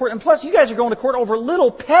law court? And plus, you guys are going to court over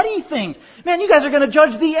little petty things. Man, you guys are going to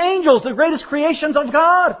judge the angels, the greatest creations of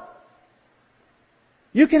God.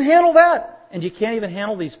 You can handle that. And you can't even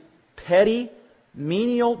handle these petty,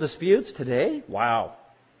 menial disputes today? Wow.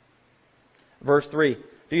 Verse 3,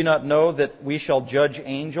 do you not know that we shall judge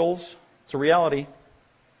angels? It's a reality.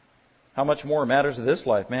 How much more matters of this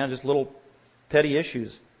life, man? Just little petty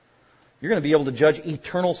issues. You're going to be able to judge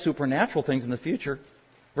eternal supernatural things in the future.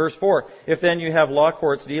 Verse 4, if then you have law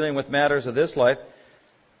courts dealing with matters of this life,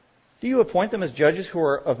 do you appoint them as judges who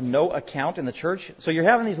are of no account in the church? So you're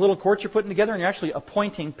having these little courts you're putting together and you're actually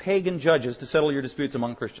appointing pagan judges to settle your disputes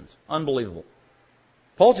among Christians. Unbelievable.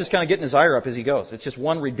 Paul's just kind of getting his ire up as he goes. It's just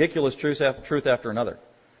one ridiculous truth after another.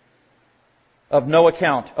 Of no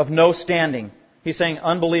account, of no standing. He's saying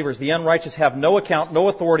unbelievers, the unrighteous, have no account, no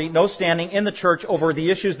authority, no standing in the church over the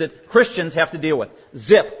issues that Christians have to deal with.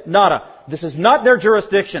 Zip, nada. This is not their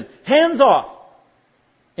jurisdiction. Hands off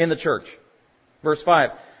in the church. Verse 5,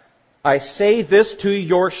 I say this to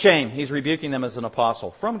your shame. He's rebuking them as an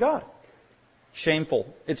apostle from God. Shameful.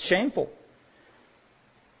 It's shameful.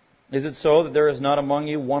 Is it so that there is not among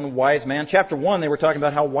you one wise man? Chapter 1, they were talking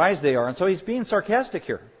about how wise they are. And so he's being sarcastic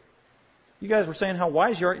here. You guys were saying how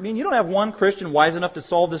wise you are. I mean, you don't have one Christian wise enough to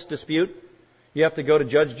solve this dispute. You have to go to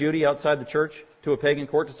Judge Judy outside the church to a pagan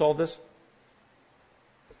court to solve this.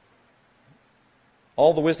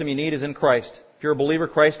 All the wisdom you need is in Christ. If you're a believer,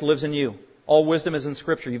 Christ lives in you. All wisdom is in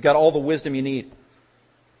Scripture. You've got all the wisdom you need. Is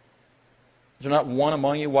there not one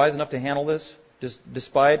among you wise enough to handle this?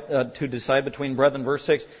 To decide between brethren. Verse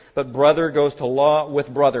 6, but brother goes to law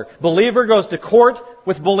with brother. Believer goes to court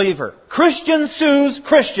with believer. Christian sues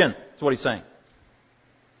Christian. That's what he's saying.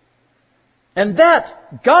 And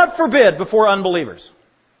that, God forbid, before unbelievers.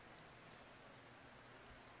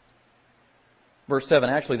 Verse 7,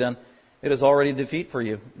 actually then, it is already defeat for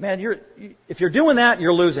you. Man, if you're doing that,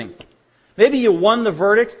 you're losing. Maybe you won the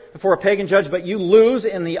verdict before a pagan judge, but you lose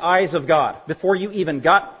in the eyes of God before you even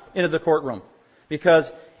got into the courtroom. Because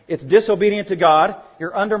it's disobedient to God,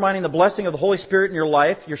 you're undermining the blessing of the Holy Spirit in your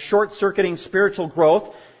life, you're short-circuiting spiritual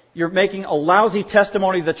growth, You're making a lousy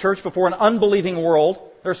testimony of the church before an unbelieving world.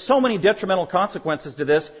 There are so many detrimental consequences to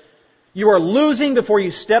this. You are losing before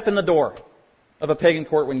you step in the door of a pagan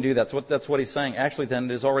court when you do that. So that's what he's saying. Actually,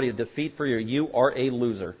 then, it is already a defeat for you. You are a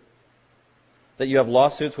loser. That you have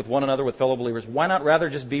lawsuits with one another, with fellow believers. Why not rather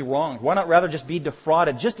just be wronged? Why not rather just be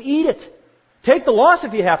defrauded? Just eat it. Take the loss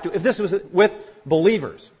if you have to, if this was with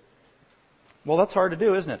believers. Well, that's hard to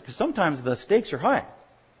do, isn't it? Because sometimes the stakes are high.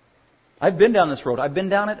 I've been down this road. I've been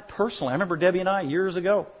down it personally. I remember Debbie and I years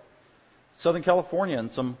ago, Southern California,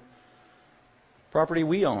 and some property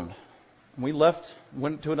we owned. We left,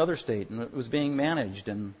 went to another state, and it was being managed,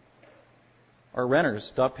 and our renters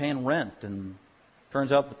stopped paying rent, and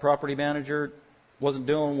turns out the property manager wasn't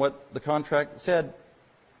doing what the contract said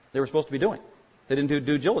they were supposed to be doing. They didn't do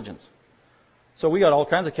due diligence. So we got all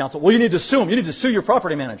kinds of counsel. Well, you need to sue him. You need to sue your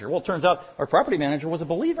property manager. Well, it turns out our property manager was a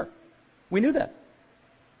believer. We knew that.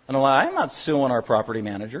 And I'm not suing our property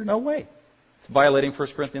manager. No way. It's violating 1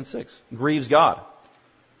 Corinthians 6. Grieves God.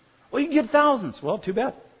 Well, you can get thousands. Well, too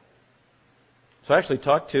bad. So I actually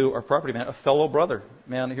talked to our property manager, a fellow brother.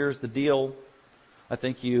 Man, here's the deal. I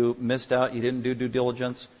think you missed out. You didn't do due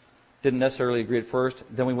diligence. Didn't necessarily agree at first.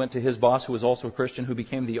 Then we went to his boss, who was also a Christian, who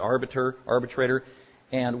became the arbitrator,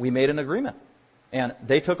 and we made an agreement. And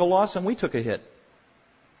they took a loss and we took a hit.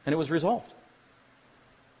 And it was resolved.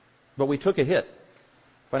 But we took a hit,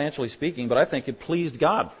 financially speaking, but I think it pleased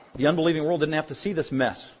God. The unbelieving world didn't have to see this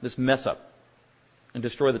mess up, and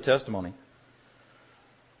destroy the testimony.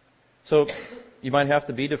 So you might have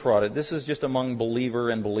to be defrauded. This is just among believer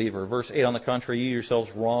and believer. Verse 8, on the contrary, you yourselves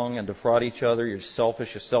wrong and defraud each other. You're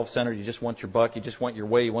selfish, you're self-centered, you just want your buck, you just want your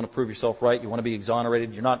way, you want to prove yourself right, you want to be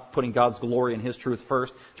exonerated. You're not putting God's glory and His truth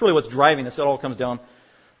first. It's really what's driving this. It all comes down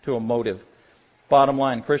to a motive. Bottom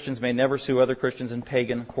line, Christians may never sue other Christians in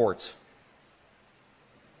pagan courts.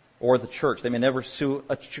 Or the church. They may never sue,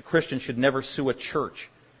 a Christian should never sue a church.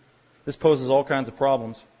 This poses all kinds of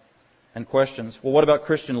problems and questions. Well, what about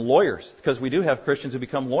Christian lawyers? Because we do have Christians who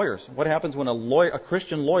become lawyers. What happens when a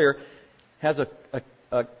Christian lawyer has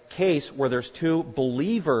a case where there's two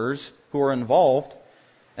believers who are involved,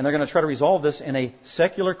 and they're going to try to resolve this in a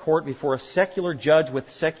secular court before a secular judge with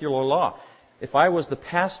secular law? If I was the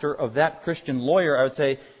pastor of that Christian lawyer, I would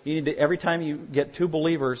say, you need to, every time you get two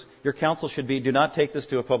believers, your counsel should be, do not take this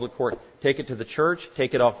to a public court. Take it to the church,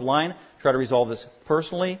 take it offline, try to resolve this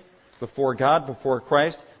personally, before God, before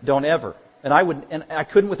Christ. Don't ever. And I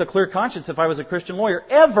couldn't with a clear conscience, if I was a Christian lawyer,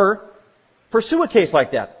 ever pursue a case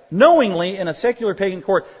like that. Knowingly, in a secular pagan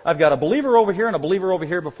court, I've got a believer over here and a believer over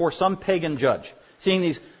here before some pagan judge. Seeing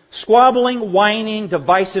these squabbling, whining,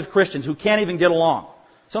 divisive Christians who can't even get along.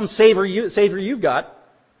 Some savior you've got.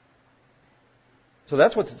 So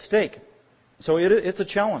that's what's at stake. So it's a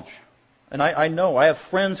challenge. And I know. I have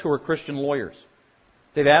friends who are Christian lawyers.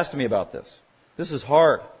 They've asked me about this. This is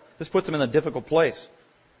hard. This puts them in a difficult place.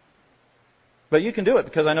 But you can do it,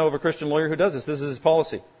 because I know of a Christian lawyer who does this. This is his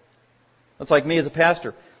policy. That's like me as a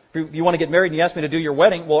pastor. If you want to get married and you ask me to do your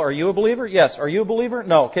wedding, well, are you a believer? Yes. Are you a believer?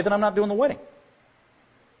 No. Okay, then I'm not doing the wedding.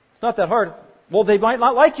 It's not that hard. Well, they might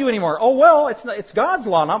not like you anymore. Oh, well, it's God's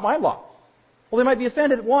law, not my law. Well, they might be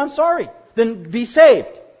offended. Well, I'm sorry. Then be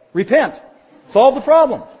saved. Repent. Solve the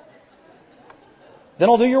problem. Then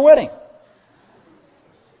I'll do your wedding.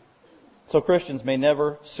 So Christians may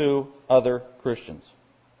never sue other Christians.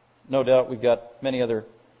 No doubt we've got many other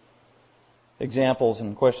examples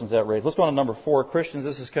and questions that raise. Let's go on to number 4. Christians,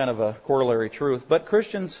 this is kind of a corollary truth. But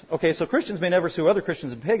Christians may never sue other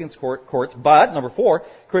Christians in pagans courts. But, number 4,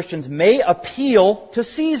 Christians may appeal to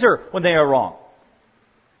Caesar when they are wrong.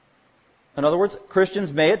 In other words, Christians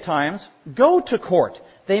may at times go to court.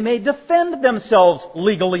 They may defend themselves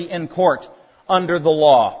legally in court under the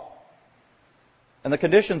law. And the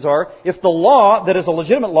conditions are, if the law, that is a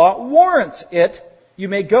legitimate law, warrants it, you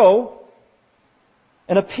may go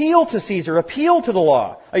and appeal to Caesar, appeal to the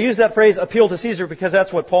law. I use that phrase, appeal to Caesar, because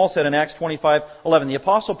that's what Paul said in Acts 25:11. The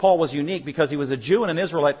Apostle Paul was unique because he was a Jew and an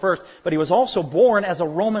Israelite first, but he was also born as a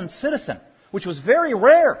Roman citizen, which was very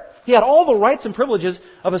rare. He had all the rights and privileges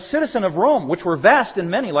of a citizen of Rome, which were vast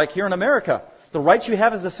and many, like here in America. The rights you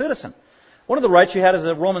have as a citizen. One of the rights you had as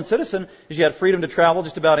a Roman citizen is you had freedom to travel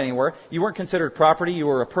just about anywhere. You weren't considered property, you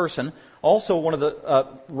were a person. Also, one of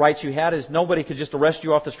the rights you had is nobody could just arrest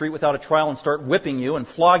you off the street without a trial and start whipping you and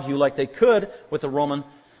flog you like they could with a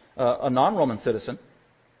non-Roman citizen.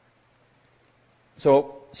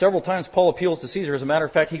 So, several times Paul appeals to Caesar. As a matter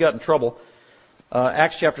of fact, he got in trouble.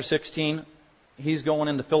 Acts chapter 16, he's going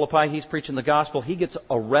into Philippi, he's preaching the gospel, he gets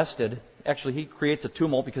arrested. Actually, he creates a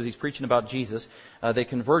tumult because he's preaching about Jesus. They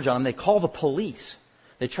converge on him. They call the police.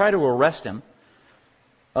 They try to arrest him.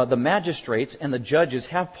 the magistrates and the judges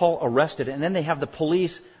have Paul arrested, and then they have the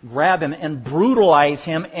police grab him and brutalize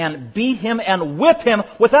him and beat him and whip him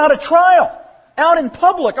without a trial, out in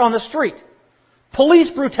public on the street. Police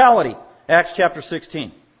brutality. Acts chapter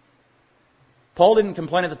 16. Paul didn't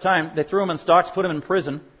complain at the time. They threw him in stocks, put him in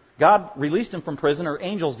prison. God released him from prison, or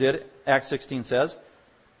angels did, Acts 16 says.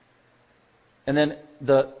 And then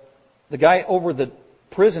the guy over the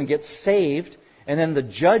prison gets saved, and then the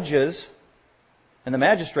judges and the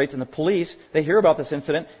magistrates and the police, they hear about this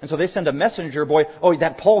incident, and so they send a messenger boy, oh,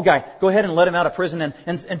 that Paul guy, go ahead and let him out of prison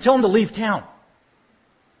and tell him to leave town.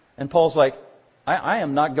 And Paul's like, I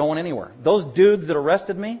am not going anywhere. Those dudes that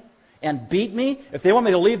arrested me and beat me, if they want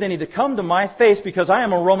me to leave, they need to come to my face because I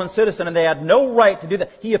am a Roman citizen and they had no right to do that.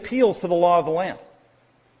 He appeals to the law of the land.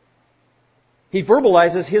 He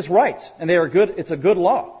verbalizes his rights, and they are good. It's a good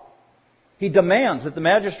law. He demands that the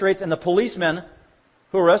magistrates and the policemen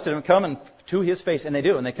who arrested him come to his face, and they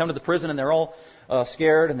do. And they come to the prison, and they're all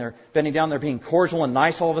scared, and they're bending down. They're being cordial and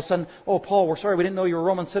nice all of a sudden. Oh, Paul, we're sorry. We didn't know you were a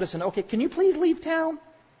Roman citizen. Okay, can you please leave town?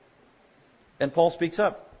 And Paul speaks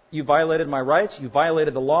up. You violated my rights. You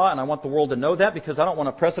violated the law, and I want the world to know that because I don't want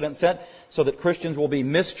a precedent set so that Christians will be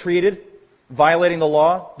mistreated, violating the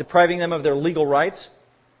law, depriving them of their legal rights.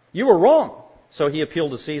 You were wrong. So he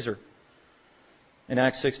appealed to Caesar. In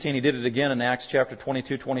Acts 16, he did it again in Acts chapter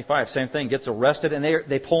 22, 25. Same thing, gets arrested, and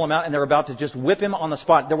they pull him out, and they're about to just whip him on the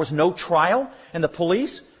spot. There was no trial, and the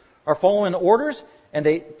police are following the orders, and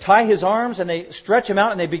they tie his arms, and they stretch him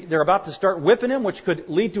out, and they're about to start whipping him, which could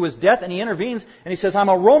lead to his death, and he intervenes, and he says, I'm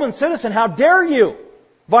a Roman citizen, how dare you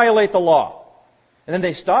violate the law? And then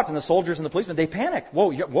they stopped, and the soldiers and the policemen, they panicked. Whoa,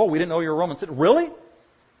 we didn't know you were a Roman citizen. Really?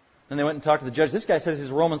 And they went and talked to the judge. This guy says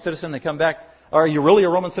he's a Roman citizen. They come back. Are you really a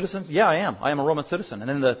Roman citizen? Yeah, I am. I am a Roman citizen. And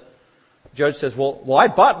then the judge says, well, I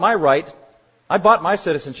bought my right. I bought my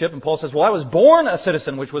citizenship. And Paul says, well, I was born a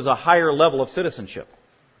citizen, which was a higher level of citizenship.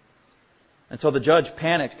 And so the judge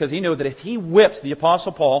panicked because he knew that if he whipped the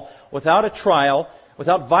Apostle Paul without a trial,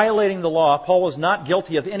 without violating the law, Paul was not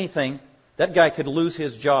guilty of anything, that guy could lose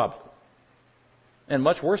his job. And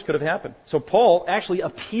much worse could have happened. So Paul actually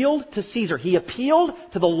appealed to Caesar. He appealed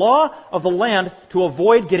to the law of the land to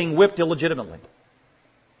avoid getting whipped illegitimately.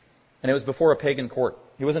 And it was before a pagan court.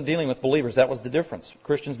 He wasn't dealing with believers. That was the difference.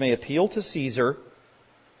 Christians may appeal to Caesar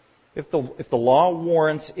if the law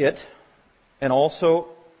warrants it, and also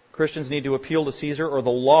Christians need to appeal to Caesar or the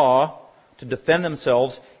law to defend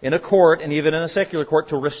themselves in a court, and even in a secular court,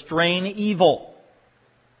 to restrain evil.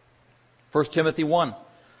 1 Timothy 1.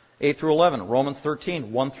 8 through 11, Romans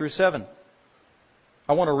 13, 1 through 7.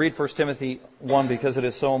 I want to read 1 Timothy 1 because it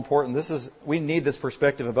is so important. We need this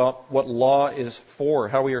perspective about what law is for,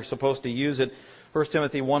 how we are supposed to use it. 1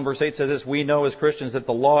 Timothy 1 verse 8 says this, we know as Christians that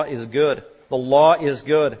the law is good. The law is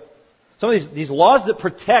good. Some of these laws that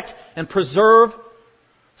protect and preserve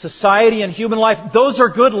society and human life, those are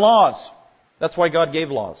good laws. That's why God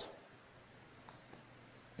gave laws.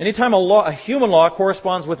 Anytime a human law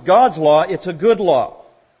corresponds with God's law, it's a good law.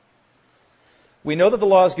 We know that the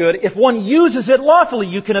law is good. If one uses it lawfully,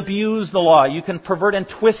 you can abuse the law. You can pervert and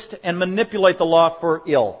twist and manipulate the law for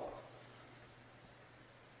ill.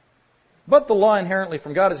 But the law inherently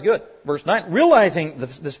from God is good. Verse 9, realizing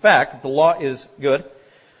this fact that the law is good,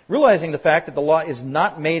 realizing the fact that the law is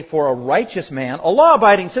not made for a righteous man, a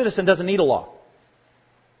law-abiding citizen doesn't need a law.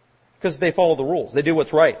 Because they follow the rules. They do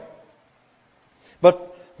what's right. But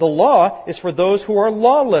the law is for those who are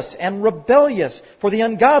lawless and rebellious, for the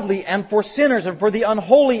ungodly and for sinners, and for the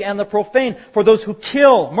unholy and the profane, for those who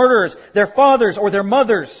kill, murderers, their fathers or their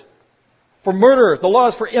mothers. For murderers, the law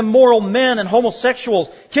is for immoral men and homosexuals,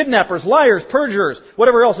 kidnappers, liars, perjurers,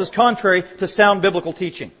 whatever else is contrary to sound biblical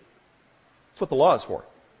teaching. That's what the law is for.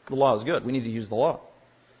 The law is good. We need to use the law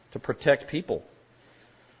to protect people,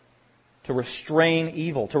 to restrain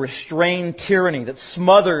evil, to restrain tyranny that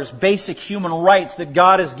smothers basic human rights that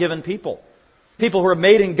God has given people. People who are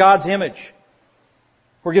made in God's image,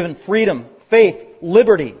 who are given freedom, faith,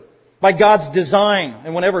 liberty by God's design.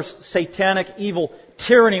 And whenever satanic, evil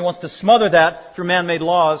tyranny wants to smother that through man-made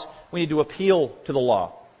laws, we need to appeal to the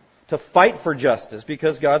law, to fight for justice,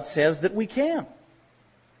 because God says that we can.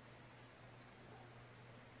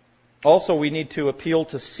 Also, we need to appeal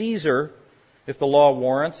to Caesar if the law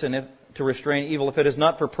warrants, and to restrain evil if it is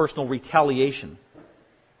not for personal retaliation.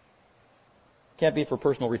 Can't be for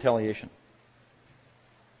personal retaliation.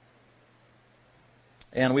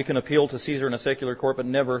 And we can appeal to Caesar in a secular court, but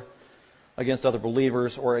never against other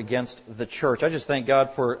believers or against the church. I just thank God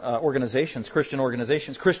for organizations,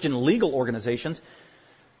 Christian legal organizations,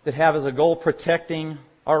 that have as a goal protecting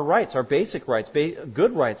our rights, our basic rights,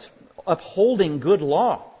 good rights, upholding good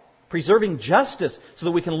law. preserving justice so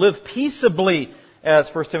that we can live peaceably, as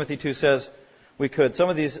 1 Timothy 2 says we could. Some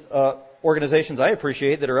of these organizations I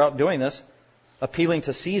appreciate that are out doing this, appealing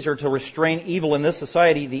to Caesar to restrain evil in this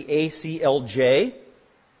society, the ACLJ,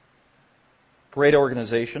 great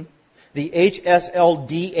organization. The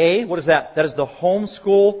HSLDA, what is that? That is the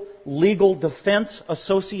Homeschool Legal Defense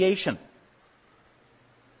Association,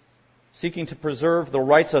 seeking to preserve the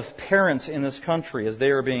rights of parents in this country as they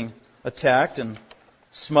are being attacked and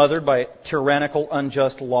smothered by tyrannical,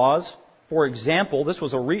 unjust laws. For example, this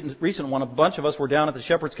was a recent one. A bunch of us were down at the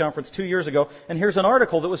Shepherds Conference 2 years ago, and here's an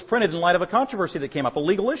article that was printed in light of a controversy that came up, a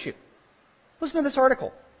legal issue. Listen to this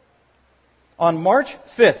article. On March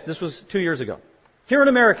 5th, this was 2 years ago, here in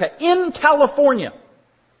America, in California,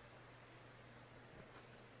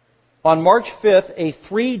 on March 5th, a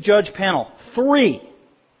 3-judge panel, 3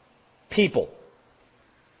 people,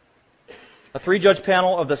 a 3-judge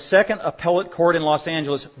panel of the Second Appellate Court in Los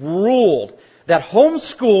Angeles ruled that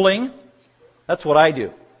homeschooling, that's what I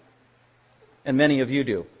do, and many of you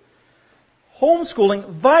do,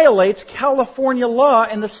 homeschooling violates California law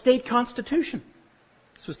and the state constitution.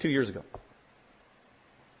 This was 2 years ago.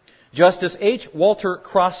 Justice H. Walter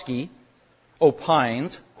Krosky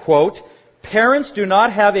opines, quote, parents do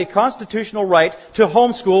not have a constitutional right to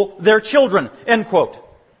homeschool their children, end quote.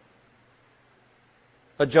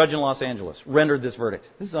 A judge in Los Angeles rendered this verdict.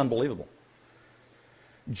 This is unbelievable.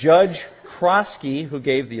 Judge Krosky, who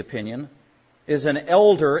gave the opinion, is an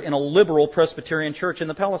elder in a liberal Presbyterian church in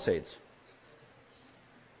the Palisades.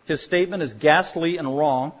 His statement is ghastly and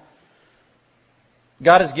wrong.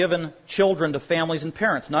 God has given children to families and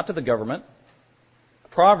parents, not to the government.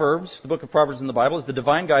 Proverbs, the book of Proverbs in the Bible, is the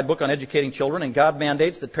divine guidebook on educating children, and God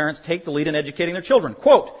mandates that parents take the lead in educating their children.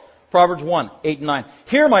 Quote, Proverbs 1, 8 and 9.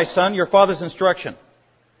 Hear, my son, your father's instruction,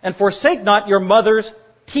 and forsake not your mother's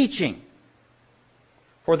teaching,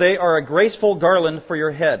 for they are a graceful garland for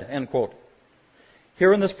your head, end quote.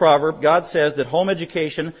 Here in this proverb, God says that home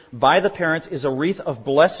education by the parents is a wreath of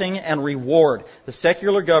blessing and reward. The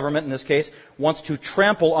secular government, in this case, wants to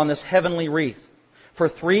trample on this heavenly wreath. For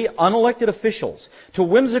 3 unelected officials to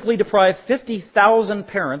whimsically deprive 50,000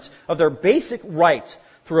 parents of their basic rights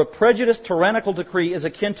through a prejudiced, tyrannical decree is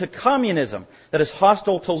akin to communism that is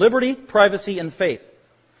hostile to liberty, privacy, and faith.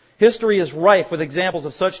 History is rife with examples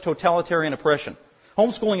of such totalitarian oppression.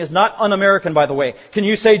 Homeschooling is not un-American, by the way. Can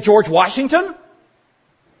you say George Washington?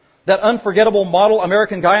 That unforgettable model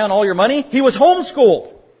American guy on All Your Money? He was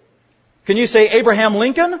homeschooled. Can you say Abraham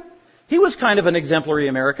Lincoln? He was kind of an exemplary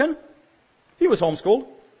American. He was homeschooled.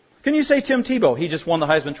 Can you say Tim Tebow? He just won the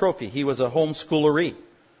Heisman Trophy. He was a homeschooleree.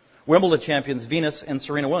 Wimbledon champions Venus and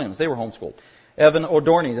Serena Williams, they were homeschooled. Evan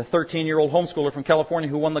O'Dorney, the 13-year-old homeschooler from California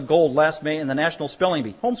who won the gold last May in the National Spelling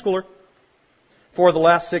Bee. Homeschooler. 4 of the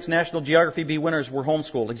last 6 National Geography Bee winners were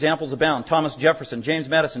homeschooled. Examples abound. Thomas Jefferson, James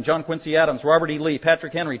Madison, John Quincy Adams, Robert E. Lee,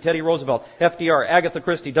 Patrick Henry, Teddy Roosevelt, FDR, Agatha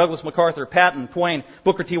Christie, Douglas MacArthur, Patton, Twain,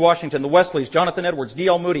 Booker T. Washington, the Wesleys, Jonathan Edwards,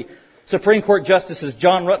 D.L. Moody, Supreme Court Justices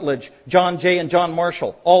John Rutledge, John Jay, and John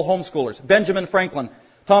Marshall, all homeschoolers. Benjamin Franklin,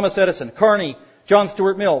 Thomas Edison, Carney, John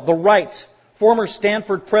Stuart Mill, the Wrights, former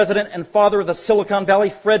Stanford president and father of the Silicon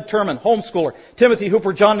Valley, Fred Terman, homeschooler. Timothy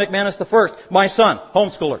Hooper, John McManus I, my son,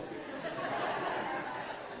 homeschooler.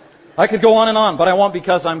 I could go on, but I won't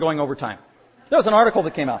because I'm going over time. There was an article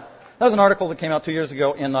that came out. 2 years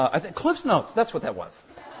ago in, I think, Cliff's Notes. That's what that was.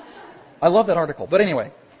 I love that article. But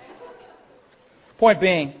anyway, point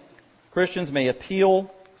being, Christians may appeal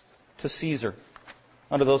to Caesar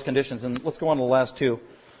under those conditions. And let's go on to the last 2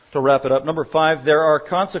 to wrap it up. Number 5, there are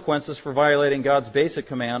consequences for violating God's basic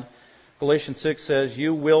command. Galatians 6 says,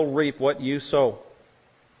 you will reap what you sow.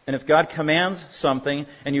 And if God commands something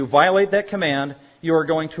and you violate that command, you are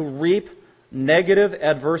going to reap negative,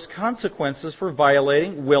 adverse consequences for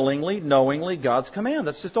violating willingly, knowingly God's command.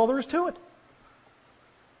 That's just all there is to it.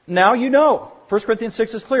 Now you know. 1 Corinthians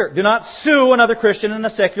 6 is clear. Do not sue another Christian in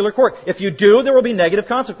a secular court. If you do, there will be negative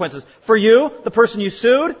consequences. For you, the person you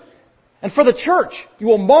sued, and for the church. You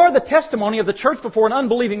will mar the testimony of the church before an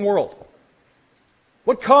unbelieving world.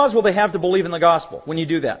 What cause will they have to believe in the gospel when you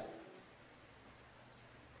do that?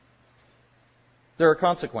 There are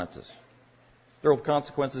consequences. There will be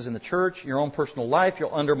consequences in the church, your own personal life.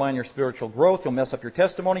 You'll undermine your spiritual growth. You'll mess up your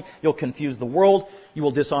testimony. You'll confuse the world. You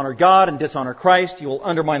will dishonor God and dishonor Christ. You will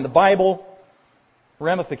undermine the Bible.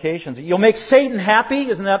 Ramifications. You'll make Satan happy.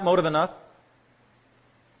 Isn't that motive enough?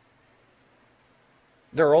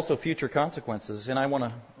 There are also future consequences. And I want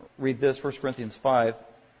to read this. 1 Corinthians 5,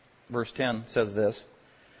 verse 10 says this.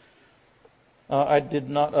 2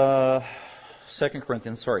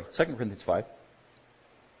 Corinthians 5.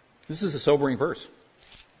 This is a sobering verse.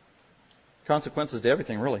 Consequences to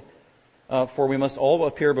everything, really. For we must all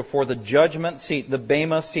appear before the judgment seat, the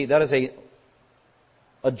Bema seat. That is a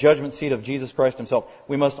judgment seat of Jesus Christ Himself.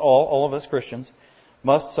 We must all of us Christians,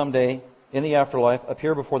 must someday in the afterlife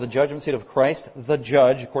appear before the judgment seat of Christ, the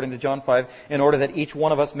judge, according to John 5, in order that each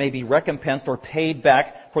one of us may be recompensed or paid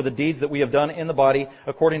back for the deeds that we have done in the body,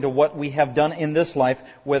 according to what we have done in this life,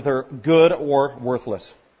 whether good or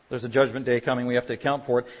worthless. There's a judgment day coming. We have to account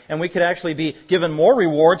for it. And we could actually be given more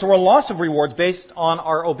rewards or a loss of rewards based on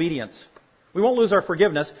our obedience. We won't lose our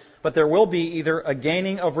forgiveness, but there will be either a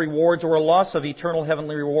gaining of rewards or a loss of eternal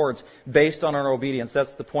heavenly rewards based on our obedience.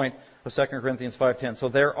 That's the point of 2 Corinthians 5:10. So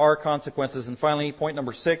there are consequences. And finally, point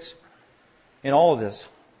number 6, in all of this,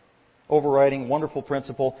 overriding wonderful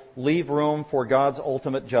principle, leave room for God's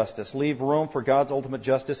ultimate justice. Leave room for God's ultimate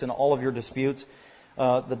justice in all of your disputes.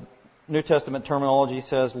 The New Testament terminology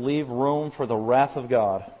says, leave room for the wrath of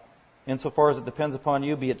God. Insofar as it depends upon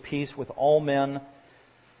you, be at peace with all men.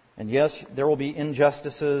 And yes, there will be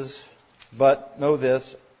injustices, but know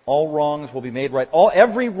this, all wrongs will be made right.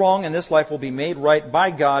 Every wrong in this life will be made right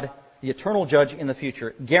by God, the eternal judge, in the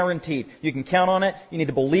future. Guaranteed. You can count on it. You need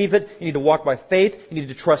to believe it. You need to walk by faith. You need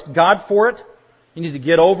to trust God for it. You need to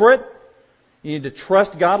get over it. You need to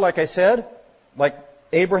trust God, like I said, like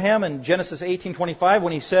Abraham in Genesis 18:25,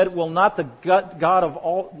 when he said, "Will not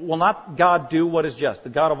God do what is just, the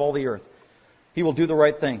God of all the earth? He will do the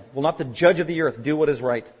right thing. Will not the judge of the earth do what is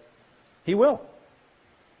right?" He will.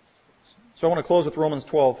 So I want to close with Romans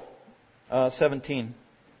 12:17.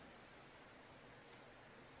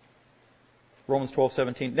 Romans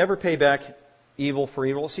 12:17. Never pay back evil for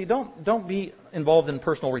evil. See, don't be involved in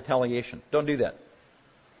personal retaliation. Don't do that.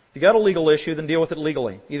 If you got a legal issue, then deal with it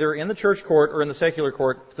legally, either in the church court or in the secular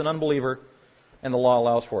court. If it's an unbeliever, and the law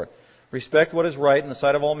allows for it. Respect what is right in the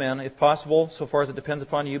sight of all men. If possible, so far as it depends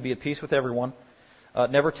upon you, be at peace with everyone.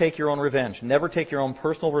 Never take your own revenge. Never take your own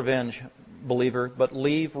personal revenge, believer, but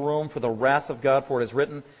leave room for the wrath of God, for it is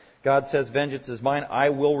written, God says, "Vengeance is mine, I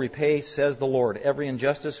will repay, says the Lord." Every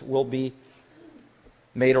injustice will be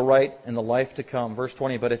made aright in the life to come. Verse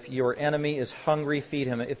 20, "But if your enemy is hungry, feed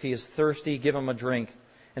him. If he is thirsty, give him a drink.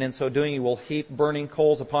 And in so doing, you will heap burning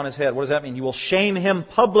coals upon his head." What does that mean? You will shame him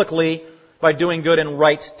publicly by doing good and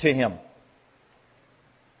right to him.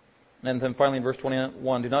 And then finally in verse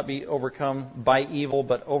 21, "Do not be overcome by evil,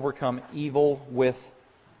 but overcome evil with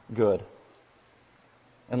good."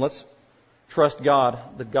 And let's trust God,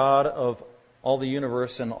 the God of all the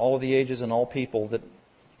universe and all of the ages and all people, that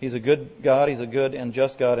He's a good God, He's a good and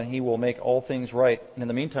just God, and He will make all things right. And in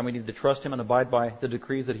the meantime, we need to trust Him and abide by the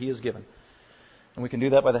decrees that He has given. And we can do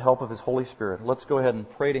that by the help of His Holy Spirit. Let's go ahead and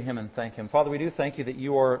pray to Him and thank Him. Father, we do thank You that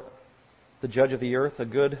You are the judge of the earth, a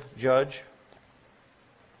good judge,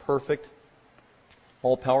 perfect,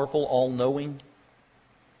 all-powerful, all-knowing,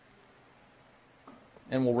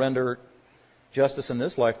 and will render justice in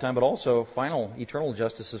this lifetime, but also final, eternal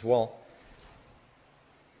justice as well.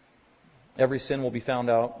 Every sin will be found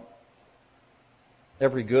out.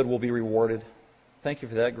 Every good will be rewarded. Thank You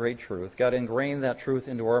for that great truth. God, ingrain that truth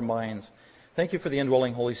into our minds. Thank You for the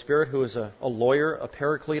indwelling Holy Spirit, who is a lawyer, a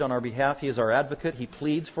paraclete on our behalf. He is our advocate. He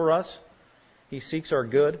pleads for us. He seeks our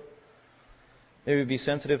good. May we be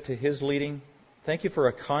sensitive to His leading. Thank You for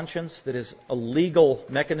a conscience that is a legal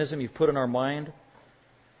mechanism You've put in our mind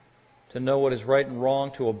to know what is right and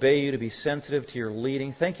wrong, to obey You, to be sensitive to Your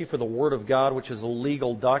leading. Thank You for the Word of God, which is a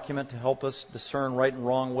legal document to help us discern right and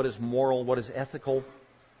wrong, what is moral, what is ethical.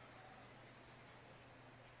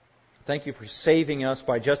 Thank You for saving us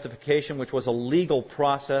by justification, which was a legal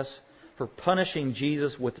process, for punishing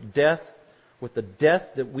Jesus with death, with the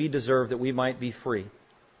death that we deserve, that we might be free.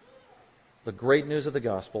 The great news of the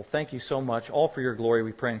gospel. Thank You so much. All for Your glory,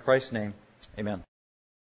 we pray in Christ's name. Amen.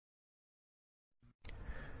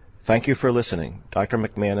 Thank you for listening. Dr.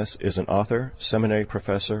 McManus is an author, seminary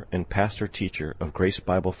professor, and pastor-teacher of Grace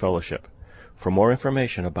Bible Fellowship. For more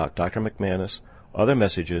information about Dr. McManus, other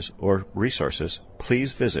messages, or resources,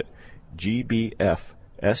 please visit gbfsv.org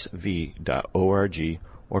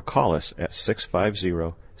or call us at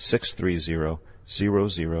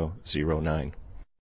 650-630-0009.